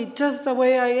loves me just the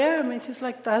way I am. And he's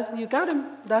like, you got him.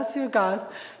 That's your God.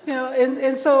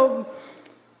 And so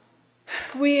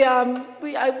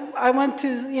I went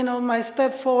to, my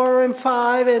step 4 and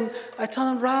 5, and I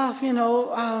told him, Ralph,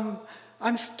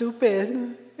 I'm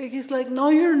stupid. And he's like, no,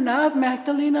 you're not,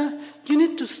 Magdalena. You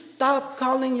need to stop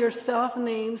calling yourself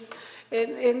names.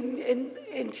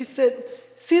 And he said,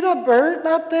 see that bird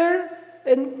up there?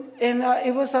 And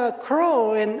it was a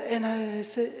crow. And I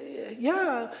said,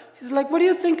 yeah. He's like, what do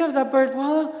you think of that bird?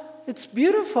 Well, it's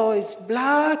beautiful. It's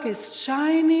black. It's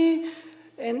shiny.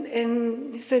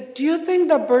 And he said, do you think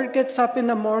the bird gets up in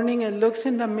the morning and looks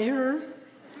in the mirror?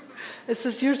 It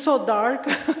says, you're so dark.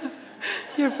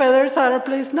 Your feathers out of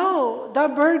place. No,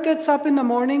 that bird gets up in the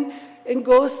morning and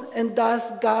goes and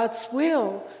does God's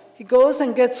will. He goes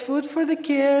and gets food for the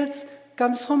kids,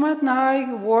 comes home at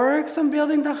night, works on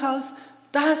building the house.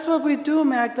 That's what we do,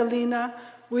 Magdalena.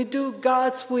 We do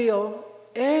God's will.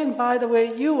 And by the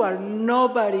way, you are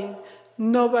nobody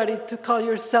to call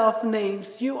yourself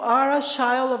names. You are a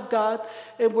child of God,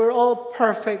 and we're all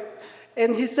perfect.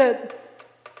 And he said,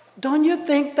 don't you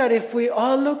think that if we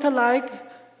all look alike,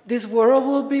 this world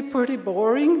will be pretty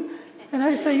boring? And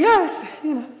I say, yes.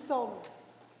 So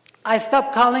I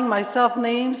stopped calling myself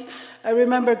names. I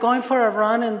remember going for a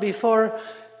run, and before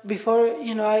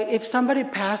if somebody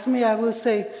passed me, I would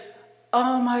say,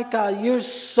 oh my God, you're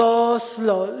so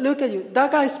slow. Look at you.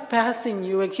 That guy's passing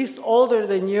you, and he's older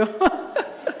than you.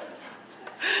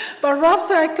 But Rob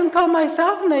said I can call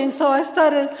myself names, so I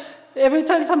started, every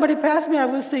time somebody passed me, I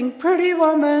would sing, pretty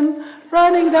woman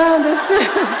running down the street.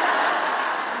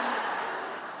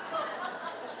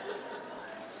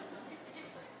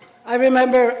 I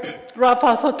remember Ralph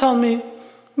also told me,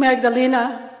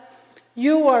 Magdalena,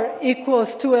 you are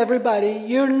equals to everybody.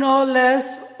 You're no less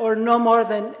or no more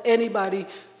than anybody.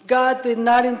 God did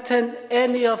not intend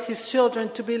any of his children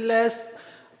to be less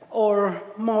or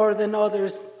more than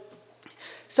others.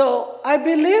 So I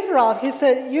believe Ralph. He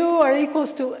said, you are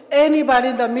equals to anybody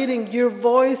in the meeting. Your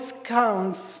voice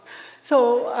counts.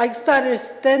 So I started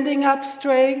standing up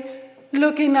straight,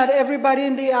 looking at everybody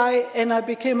in the eye, and I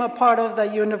became a part of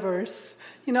the universe.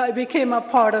 I became a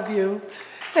part of you.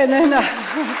 And then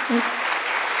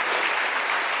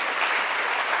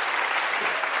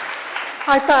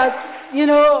I thought,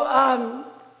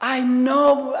 I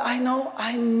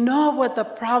know what the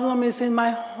problem is in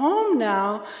my home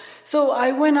now. So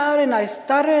I went out and I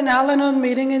started an Al-Anon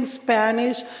meeting in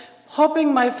Spanish,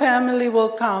 hoping my family will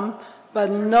come, but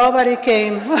nobody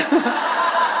came.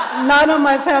 None of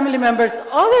my family members.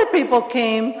 Other people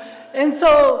came. And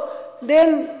so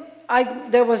then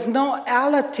there was no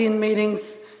Al-Anon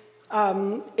meetings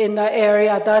in the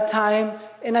area at that time.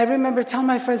 And I remember telling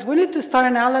my friends, we need to start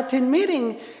an Al-Anon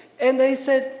meeting. And they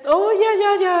said,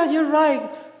 oh, yeah, you're right.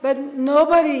 But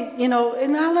nobody, and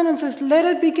Al-Anon says, let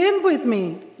it begin with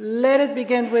me. Let it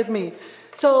begin with me.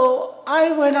 So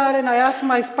I went out and I asked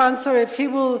my sponsor if he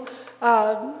will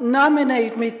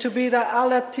nominate me to be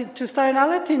to start an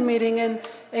Al-Anon meeting,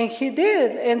 and he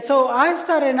did. And so I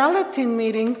started an Al-Anon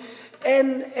meeting,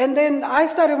 and then I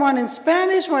started one in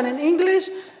Spanish, one in English,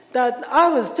 that I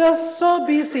was just so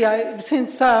busy.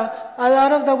 Since a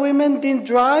lot of the women didn't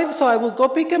drive, so I would go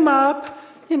pick them up,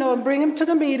 and bring them to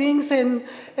the meetings, and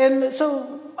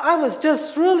so I was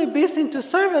just really busy to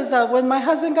service that when my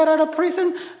husband got out of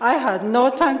prison, I had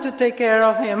no time to take care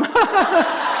of him.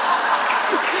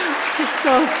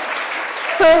 So,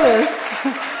 service.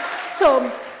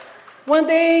 So, one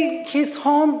day he's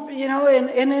home,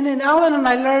 and in Al-Anon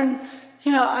I learned,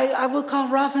 I would call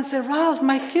Ralph and say, Ralph,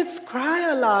 my kids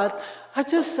cry a lot. I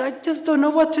just don't know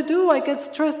what to do. I get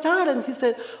stressed out. And he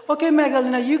said, okay,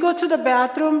 Magdalena, you go to the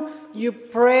bathroom, you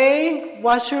pray,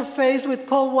 wash your face with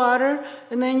cold water,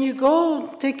 and then you go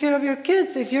take care of your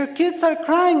kids. If your kids are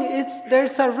crying,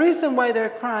 there's a reason why they're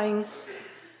crying.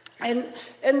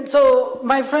 And so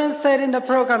my friend said in the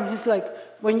program, he's like,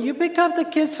 when you pick up the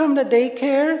kids from the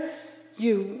daycare,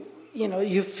 you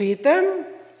feed them,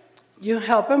 you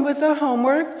help them with their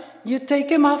homework, you take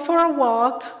them out for a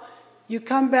walk, you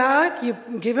come back, you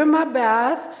give them a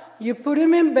bath, you put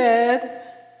them in bed,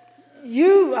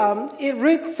 you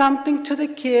read something to the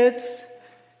kids,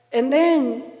 and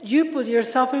then you put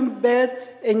yourself in bed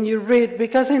and you read.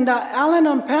 Because in the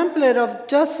Al-Anon pamphlet of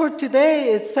Just for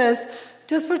Today, it says,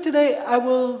 just for today, I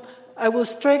will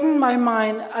strengthen my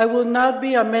mind. I will not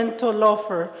be a mental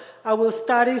loafer. I will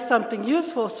study something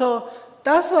useful. So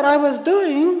that's what I was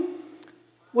doing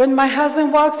when my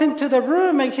husband walks into the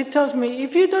room and he tells me,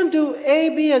 if you don't do A,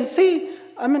 B, and C,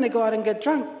 I'm going to go out and get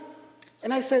drunk.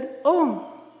 And I said, oh,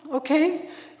 okay.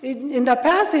 In the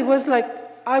past, it was like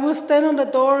I would stand on the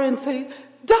door and say,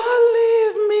 don't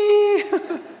leave me.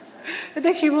 And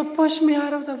then he would push me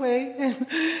out of the way, and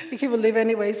he would leave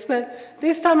anyways. But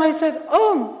this time I said,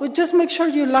 oh, well, just make sure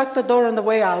you lock the door on the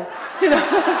way out.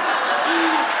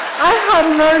 I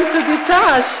had learned to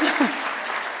detach.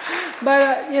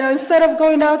 But, instead of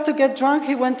going out to get drunk,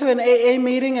 he went to an AA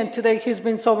meeting, and today he's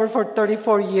been sober for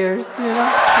 34 years,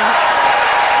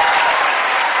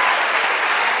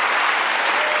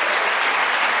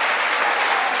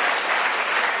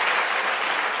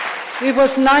 It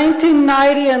was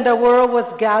 1990 and the world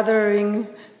was gathering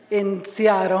in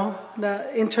Seattle.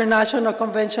 The International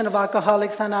Convention of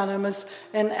Alcoholics Anonymous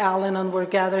and Al-Anon were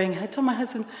gathering. I told my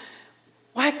husband,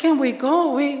 why can't we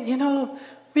go? We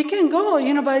can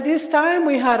go. By this time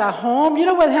we had a home. You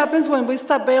know what happens when we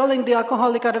start bailing the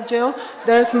alcoholic out of jail?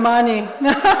 There's money.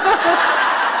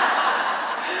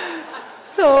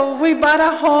 So we bought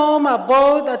a home, a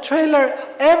boat, a trailer,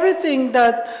 everything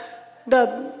that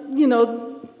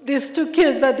these two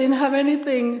kids that didn't have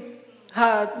anything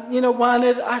had,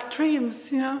 wanted our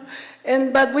dreams,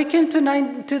 But we came to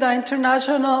the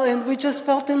International and we just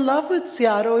felt in love with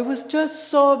Seattle. It was just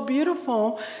so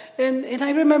beautiful. And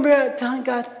I remember telling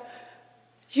God,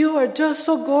 you are just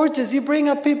so gorgeous. You bring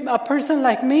a person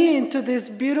like me into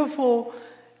this beautiful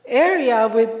area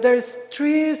with there's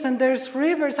trees and there's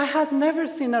rivers. I had never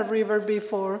seen a river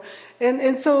before.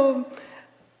 And so...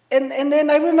 And then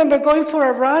I remember going for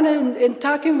a run and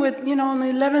talking with, on the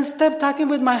 11th step, talking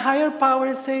with my higher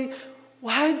power, say,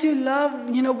 why do you love,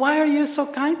 why are you so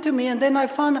kind to me? And then I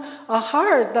found a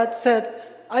heart that said,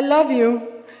 I love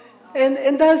you.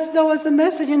 And that was the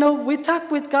message, we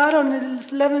talk with God on the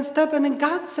 11th step and then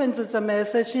God sends us a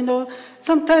message,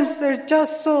 Sometimes they're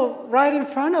just so right in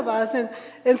front of us. And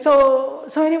so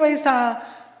anyways,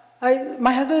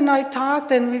 my husband and I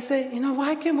talked and we said,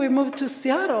 why can't we move to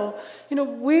Seattle?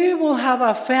 We will have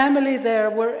a family there.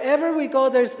 Wherever we go,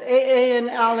 there's AA and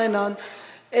Al-Anon.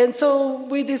 And so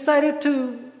we decided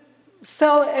to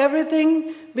sell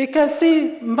everything because,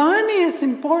 see, money is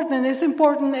important. It's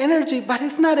important energy, but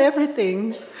it's not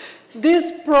everything.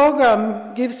 This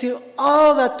program gives you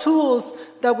all the tools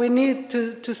that we need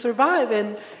to survive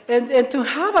and to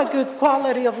have a good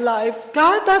quality of life.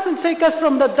 God doesn't take us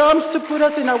from the dumps to put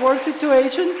us in a worse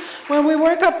situation. When we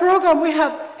work a program, we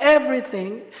have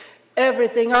everything.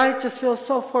 Everything. I just feel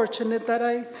so fortunate that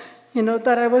I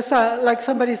was, like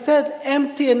somebody said,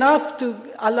 empty enough to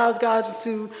allow God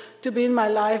to be in my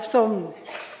life. So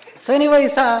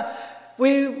anyways,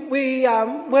 we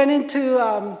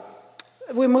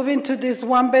moved into this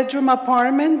one-bedroom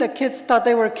apartment. The kids thought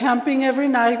they were camping every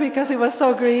night because it was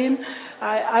so green.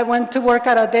 I went to work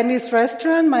at a Denny's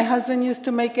restaurant. My husband used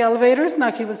to make elevators.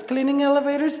 Now he was cleaning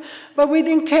elevators. But we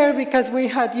didn't care because we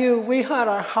had you. We had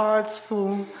our hearts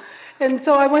full. And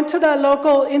so I went to the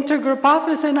local intergroup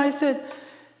office and I said,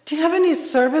 do you have any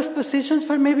service positions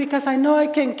for me? Because I know I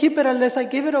can't keep it unless I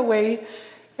give it away.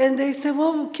 And they said,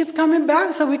 well, keep coming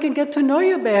back so we can get to know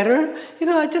you better.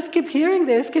 I just keep hearing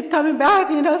this, keep coming back,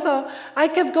 So I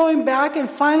kept going back, and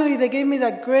finally they gave me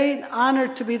that great honor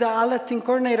to be the Al-Anon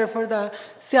coordinator for the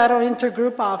Seattle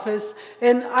Intergroup office.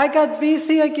 And I got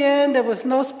busy again. There was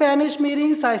no Spanish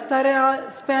meetings. I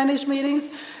started Spanish meetings.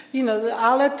 The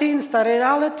Al-Anon started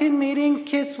Al-Anon meeting.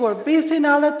 Kids were busy in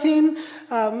Al-Anon.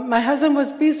 My husband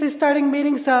was busy starting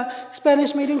meetings,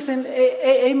 Spanish meetings and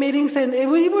AA meetings,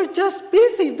 and we were just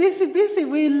busy.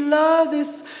 We love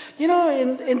this.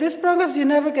 In these programs, you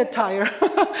never get tired.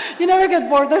 You never get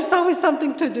bored. There's always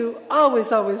something to do.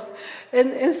 Always.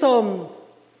 And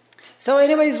so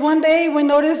anyways, one day we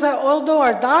noticed that although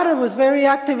our daughter was very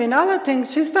active in Al-Anon,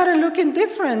 she started looking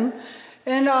different.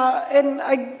 And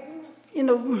I,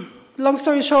 long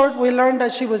story short, we learned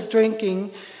that she was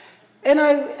drinking. And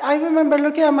I remember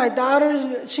looking at my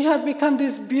daughter. She had become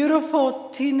this beautiful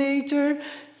teenager,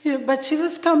 But she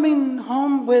was coming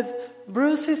home with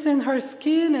bruises in her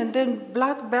skin and then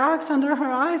black bags under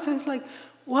her eyes. I was like,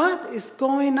 what is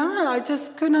going on? I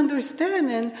just couldn't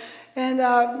understand. And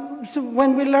so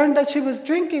when we learned that she was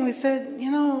drinking, we said,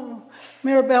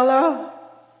 Mirabella,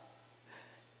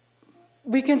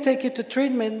 we can take you to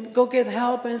treatment. Go get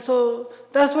help. And so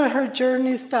that's where her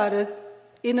journey started,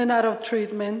 in and out of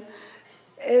treatment.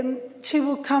 And she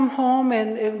will come home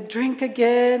and drink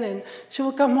again, and she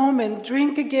will come home and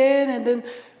drink again,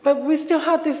 but we still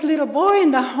had this little boy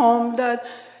in the home that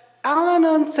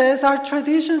Al-Anon says, our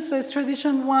tradition says,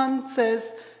 Tradition 1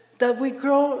 says, that we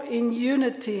grow in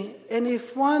unity. And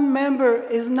if one member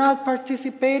is not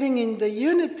participating in the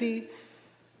unity,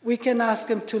 we can ask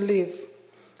him to leave.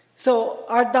 So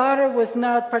our daughter was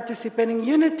not participating in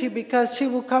unity because she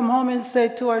would come home and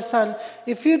say to our son,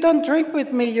 if you don't drink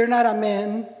with me, you're not a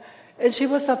man. And she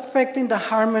was affecting the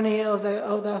harmony of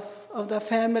the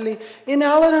family. In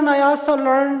Al-Anon, I also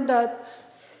learned that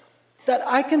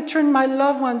I can turn my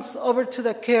loved ones over to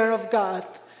the care of God.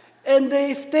 And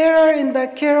if they are in the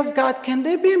care of God, can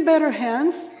they be in better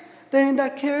hands than in the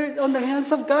care on the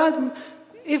hands of God?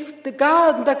 If the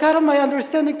God of my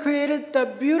understanding created the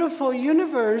beautiful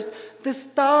universe, the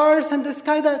stars and the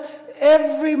sky, that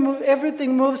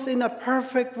everything moves in a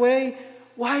perfect way,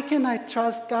 why can't I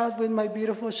trust God with my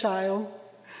beautiful child?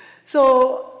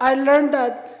 So I learned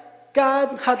that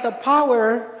God had the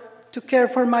power to care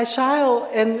for my child,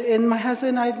 and my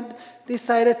husband and I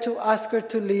decided to ask her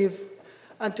to leave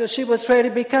until she was ready.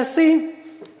 Because see,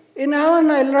 in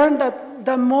Al-Anon I learned that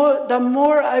the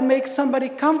more I make somebody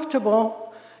comfortable,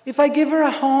 if I give her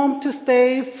a home to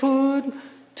stay, food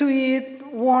to eat,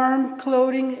 warm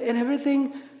clothing and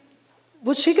everything,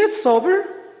 would she get sober?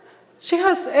 She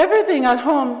has everything at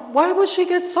home. Why would she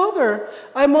get sober?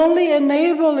 I'm only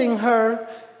enabling her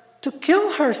to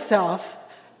kill herself.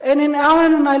 And in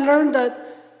Al-Anon, I learned that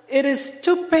it is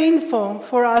too painful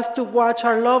for us to watch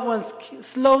our loved ones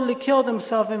slowly kill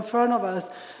themselves in front of us.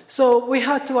 So we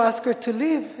had to ask her to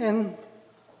leave. And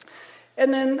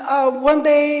then one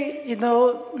day,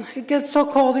 it gets so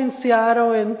cold in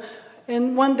Seattle,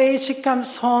 and one day she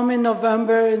comes home in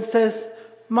November and says,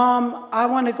 Mom, I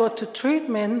want to go to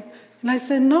treatment. And I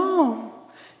said, no,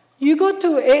 you go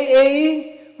to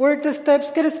AA, work the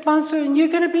steps, get a sponsor, and you're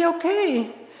going to be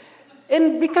okay.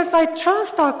 And because I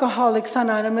trust Alcoholics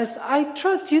Anonymous, I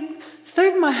trust you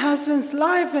saved my husband's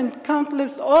life and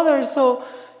countless others, so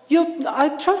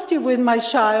I trust you with my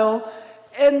child.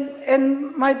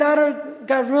 And my daughter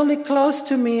got really close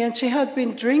to me, and she had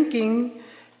been drinking.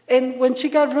 And when she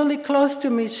got really close to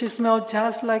me, she smelled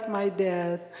just like my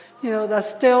dad. The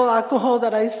stale alcohol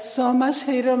that I so much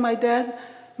hated on my dad,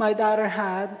 my daughter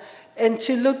had. And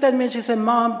she looked at me and she said,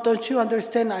 Mom, don't you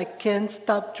understand I can't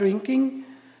stop drinking?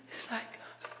 It's like,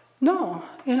 no,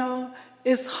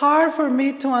 it's hard for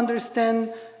me to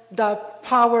understand the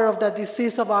power of the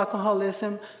disease of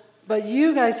alcoholism, but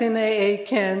you guys in AA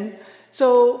can.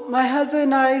 So my husband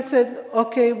and I said,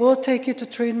 okay, we'll take you to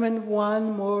treatment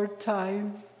one more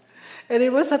time. And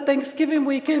it was a Thanksgiving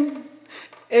weekend,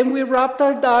 and we wrapped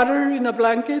our daughter in a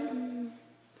blanket,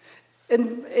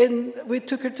 and we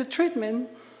took her to treatment.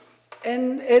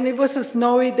 And it was a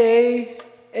snowy day,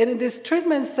 and in this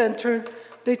treatment center,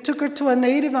 they took her to a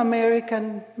Native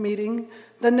American meeting.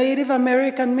 The Native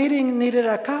American meeting needed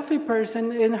a coffee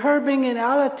person, and her being in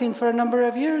Al-Anon for a number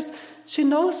of years, she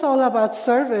knows all about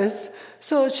service.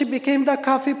 So she became the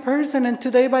coffee person, and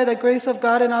today, by the grace of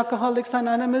God and Alcoholics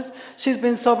Anonymous, she's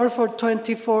been sober for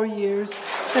 24 years.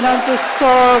 And I'm just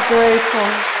so grateful,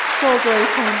 so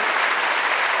grateful.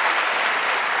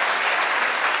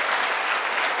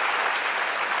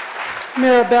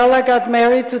 Mirabella got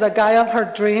married to the guy of her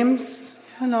dreams,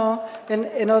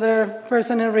 another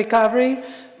person in recovery.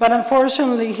 But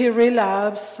unfortunately, he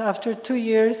relapsed after 2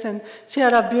 years, and she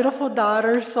had a beautiful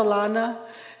daughter, Solana.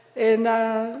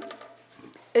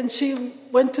 And she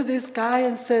went to this guy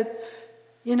and said,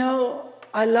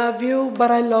 I love you,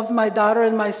 but I love my daughter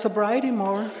and my sobriety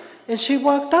more. And she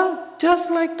walked out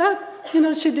just like that.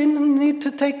 She didn't need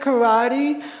to take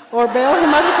karate or bail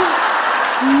him out.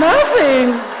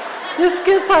 Nothing. These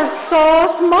kids are so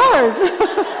smart.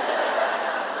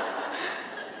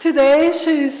 Today,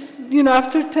 she's,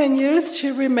 after 10 years,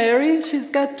 she remarried. She's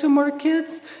got 2 more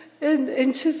kids.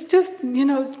 And she's just,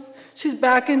 she's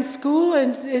back in school,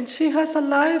 and she has a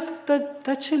life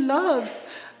that she loves.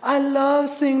 I love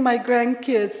seeing my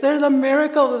grandkids. They're the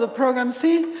miracle of the program.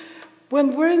 See,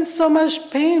 when we're in so much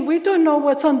pain, we don't know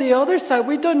what's on the other side.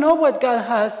 We don't know what God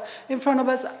has in front of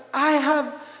us. I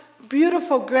have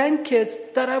beautiful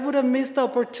grandkids that I would have missed the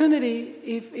opportunity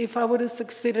if I would have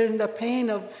succeeded in the pain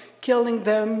of killing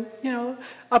them.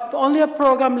 Only a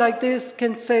program like this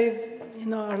can save,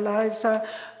 our lives.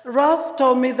 Ralph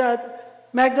told me that,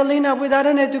 Magdalena, without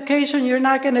an education, you're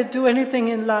not going to do anything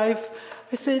in life.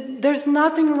 I said, there's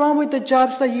nothing wrong with the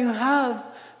jobs that you have,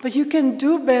 but you can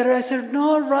do better. I said,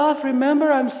 no, Ralph, remember,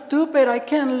 I'm stupid. I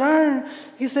can't learn.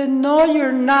 He said, no,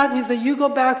 you're not. He said, you go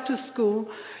back to school.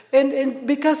 And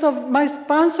because of my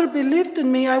sponsor believed in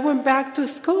me, I went back to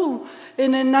school.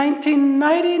 And in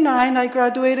 1999, I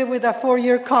graduated with a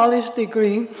 4-year college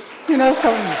degree.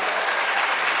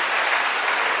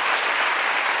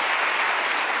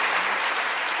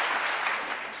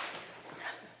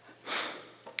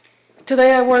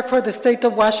 Today I work for the state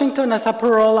of Washington as a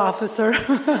parole officer.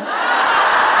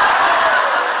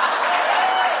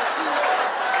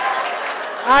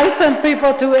 I send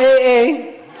people to AA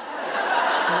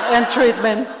and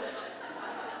treatment.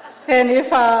 And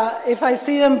if I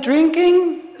see them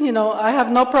drinking, I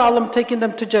have no problem taking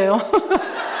them to jail.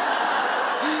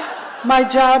 My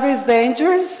job is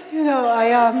dangerous.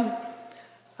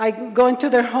 I go into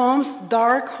their homes,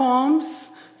 dark homes.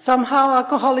 Somehow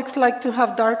alcoholics like to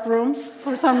have dark rooms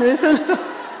for some reason.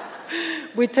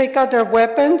 We take out their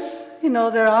weapons,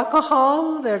 their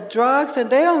alcohol, their drugs, and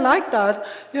they don't like that.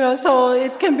 So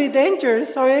it can be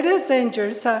dangerous, or it is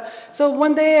dangerous. So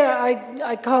one day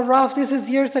I called Ralph, this is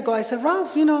years ago. I said,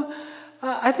 Ralph,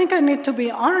 I think I need to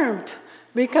be armed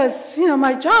because,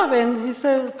 my job. And he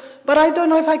said, but I don't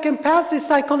know if I can pass this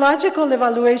psychological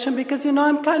evaluation because,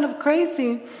 I'm kind of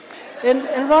crazy. And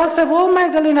Ralph said, well,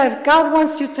 Magdalena, if God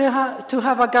wants you to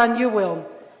have a gun, you will.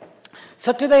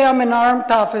 So today I'm an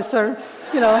armed officer.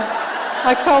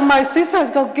 I called my sisters,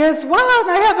 go, guess what?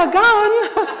 I have a gun.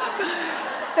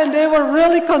 And they were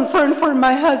really concerned for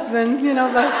my husband,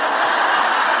 but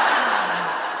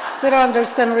they don't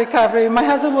understand recovery. My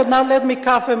husband would not let me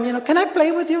cuff him. Can I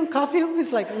play with you and cuff you?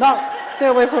 He's like, no, stay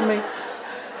away from me.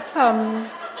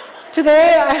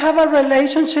 Today I have a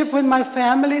relationship with my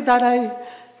family that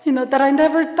I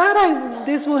never thought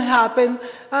this would happen.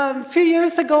 A few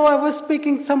years ago, I was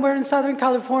speaking somewhere in Southern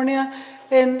California,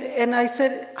 and I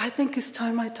said, I think it's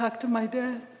time I talk to my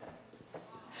dad.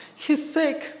 He's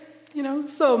sick,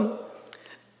 so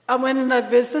I went and I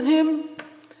visited him,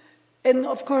 and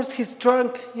of course he's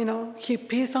drunk, he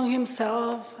pees on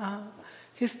himself.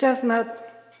 He's just not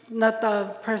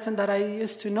the person that I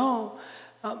used to know.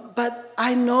 But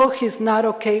I know he's not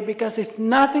okay because if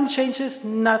nothing changes,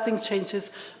 nothing changes.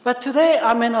 But today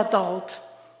I'm an adult.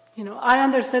 I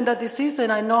understand the disease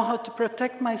and I know how to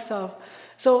protect myself.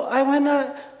 So I went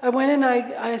and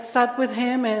I sat with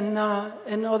him and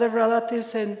other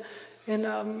relatives and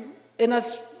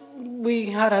as we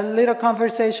had a little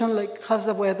conversation like, how's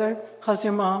the weather? How's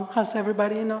your mom? How's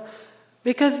everybody?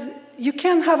 Because you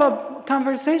can't have a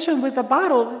conversation with a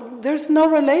bottle. There's no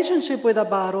relationship with a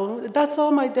bottle. That's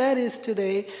all my dad is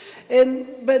today.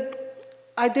 But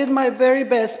I did my very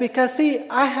best because, see,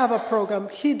 I have a program.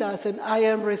 He doesn't. I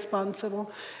am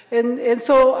responsible. And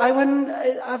so I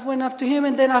went up to him,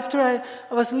 and then after I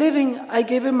was leaving, I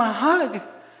gave him a hug.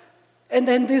 And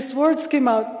then these words came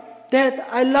out, Dad,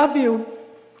 I love you.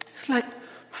 It's like,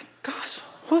 my gosh,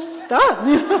 who's that?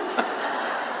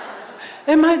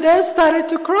 And my dad started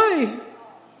to cry.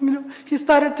 He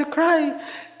started to cry.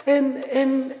 And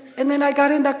then I got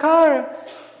in the car.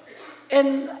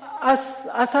 And as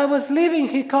I was leaving,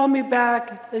 he called me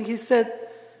back. And he said,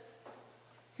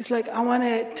 he's like, I want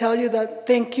to tell you that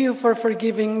thank you for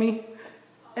forgiving me.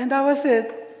 And that was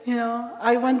it.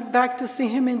 I went back to see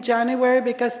him in January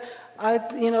because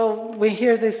we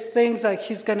hear these things like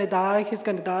he's going to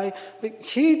die. But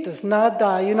he does not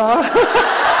die,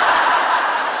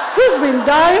 He's been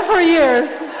dying for years.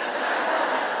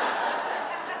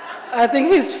 I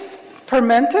think he's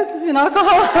fermented in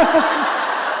alcohol.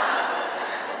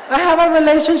 I have a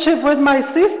relationship with my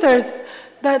sisters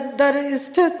that is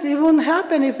just, it wouldn't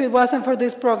happen if it wasn't for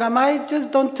this program. I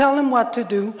just don't tell them what to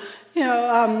do.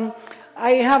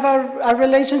 I have a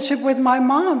relationship with my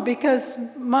mom because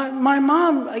my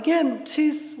mom, again,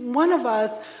 she's one of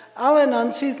us.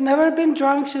 Al-Anon, she's never been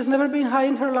drunk, she's never been high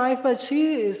in her life, but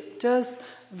she is just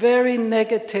very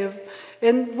negative.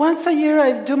 And once a year,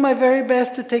 I do my very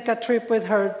best to take a trip with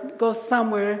her, go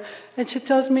somewhere. And she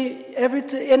tells me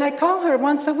and I call her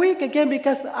once a week, again,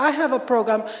 because I have a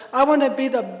program. I want to be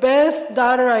the best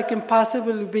daughter I can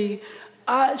possibly be.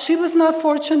 She was not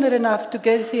fortunate enough to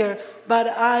get here, but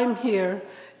I'm here.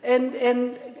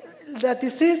 And the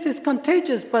disease is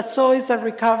contagious, but so is the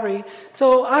recovery.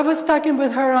 So I was talking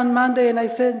with her on Monday, and I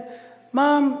said,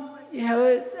 Mom,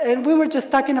 and we were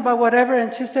just talking about whatever,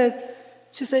 and she said,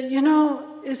 She said,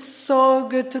 it's so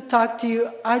good to talk to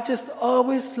you. I just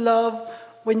always love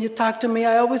when you talk to me.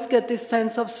 I always get this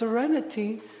sense of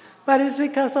serenity. But it's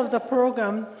because of the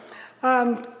program.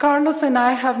 Carlos and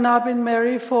I have now been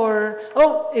married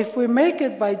if we make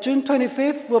it by June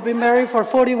 25th, we'll be married for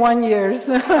 41 years.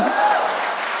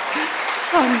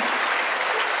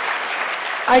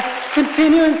 I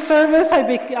continue in service.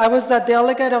 I was the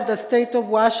delegate of the state of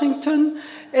Washington.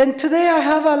 And today I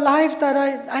have a life that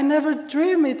I never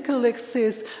dreamed it could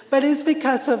exist. But it's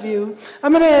because of you.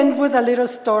 I'm going to end with a little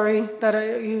story that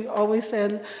I always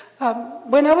end.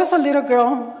 When I was a little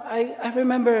girl, I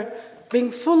remember being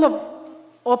full of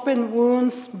open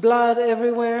wounds, blood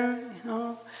everywhere,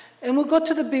 And we'll go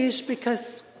to the beach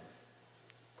because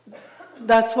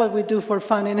that's what we do for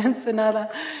fun in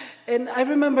Ensenada. And I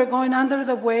remember going under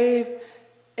the wave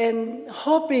and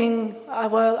hoping, I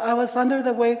was under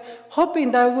the wave,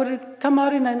 hoping that I would come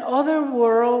out in another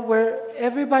world where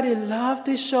everybody loved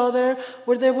each other,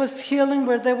 where there was healing,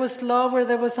 where there was love, where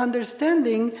there was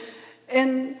understanding.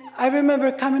 And I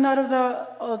remember coming out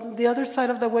of the other side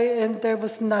of the wave, and there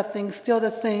was nothing, still the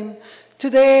same.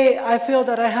 Today, I feel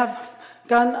that I have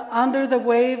gone under the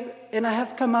wave, and I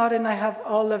have come out, and I have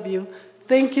all of you.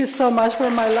 Thank you so much for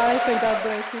my life, and God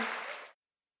bless you.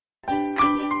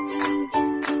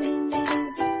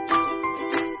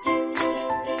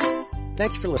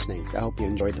 Thanks for listening. I hope you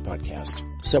enjoyed the podcast.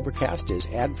 Sobercast is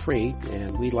ad-free,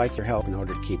 and we'd like your help in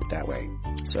order to keep it that way.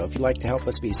 So if you'd like to help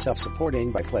us be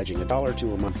self-supporting by pledging $1 or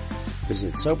 $2 a month,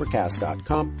 visit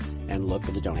Sobercast.com and look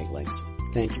for the donate links.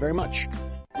 Thank you very much.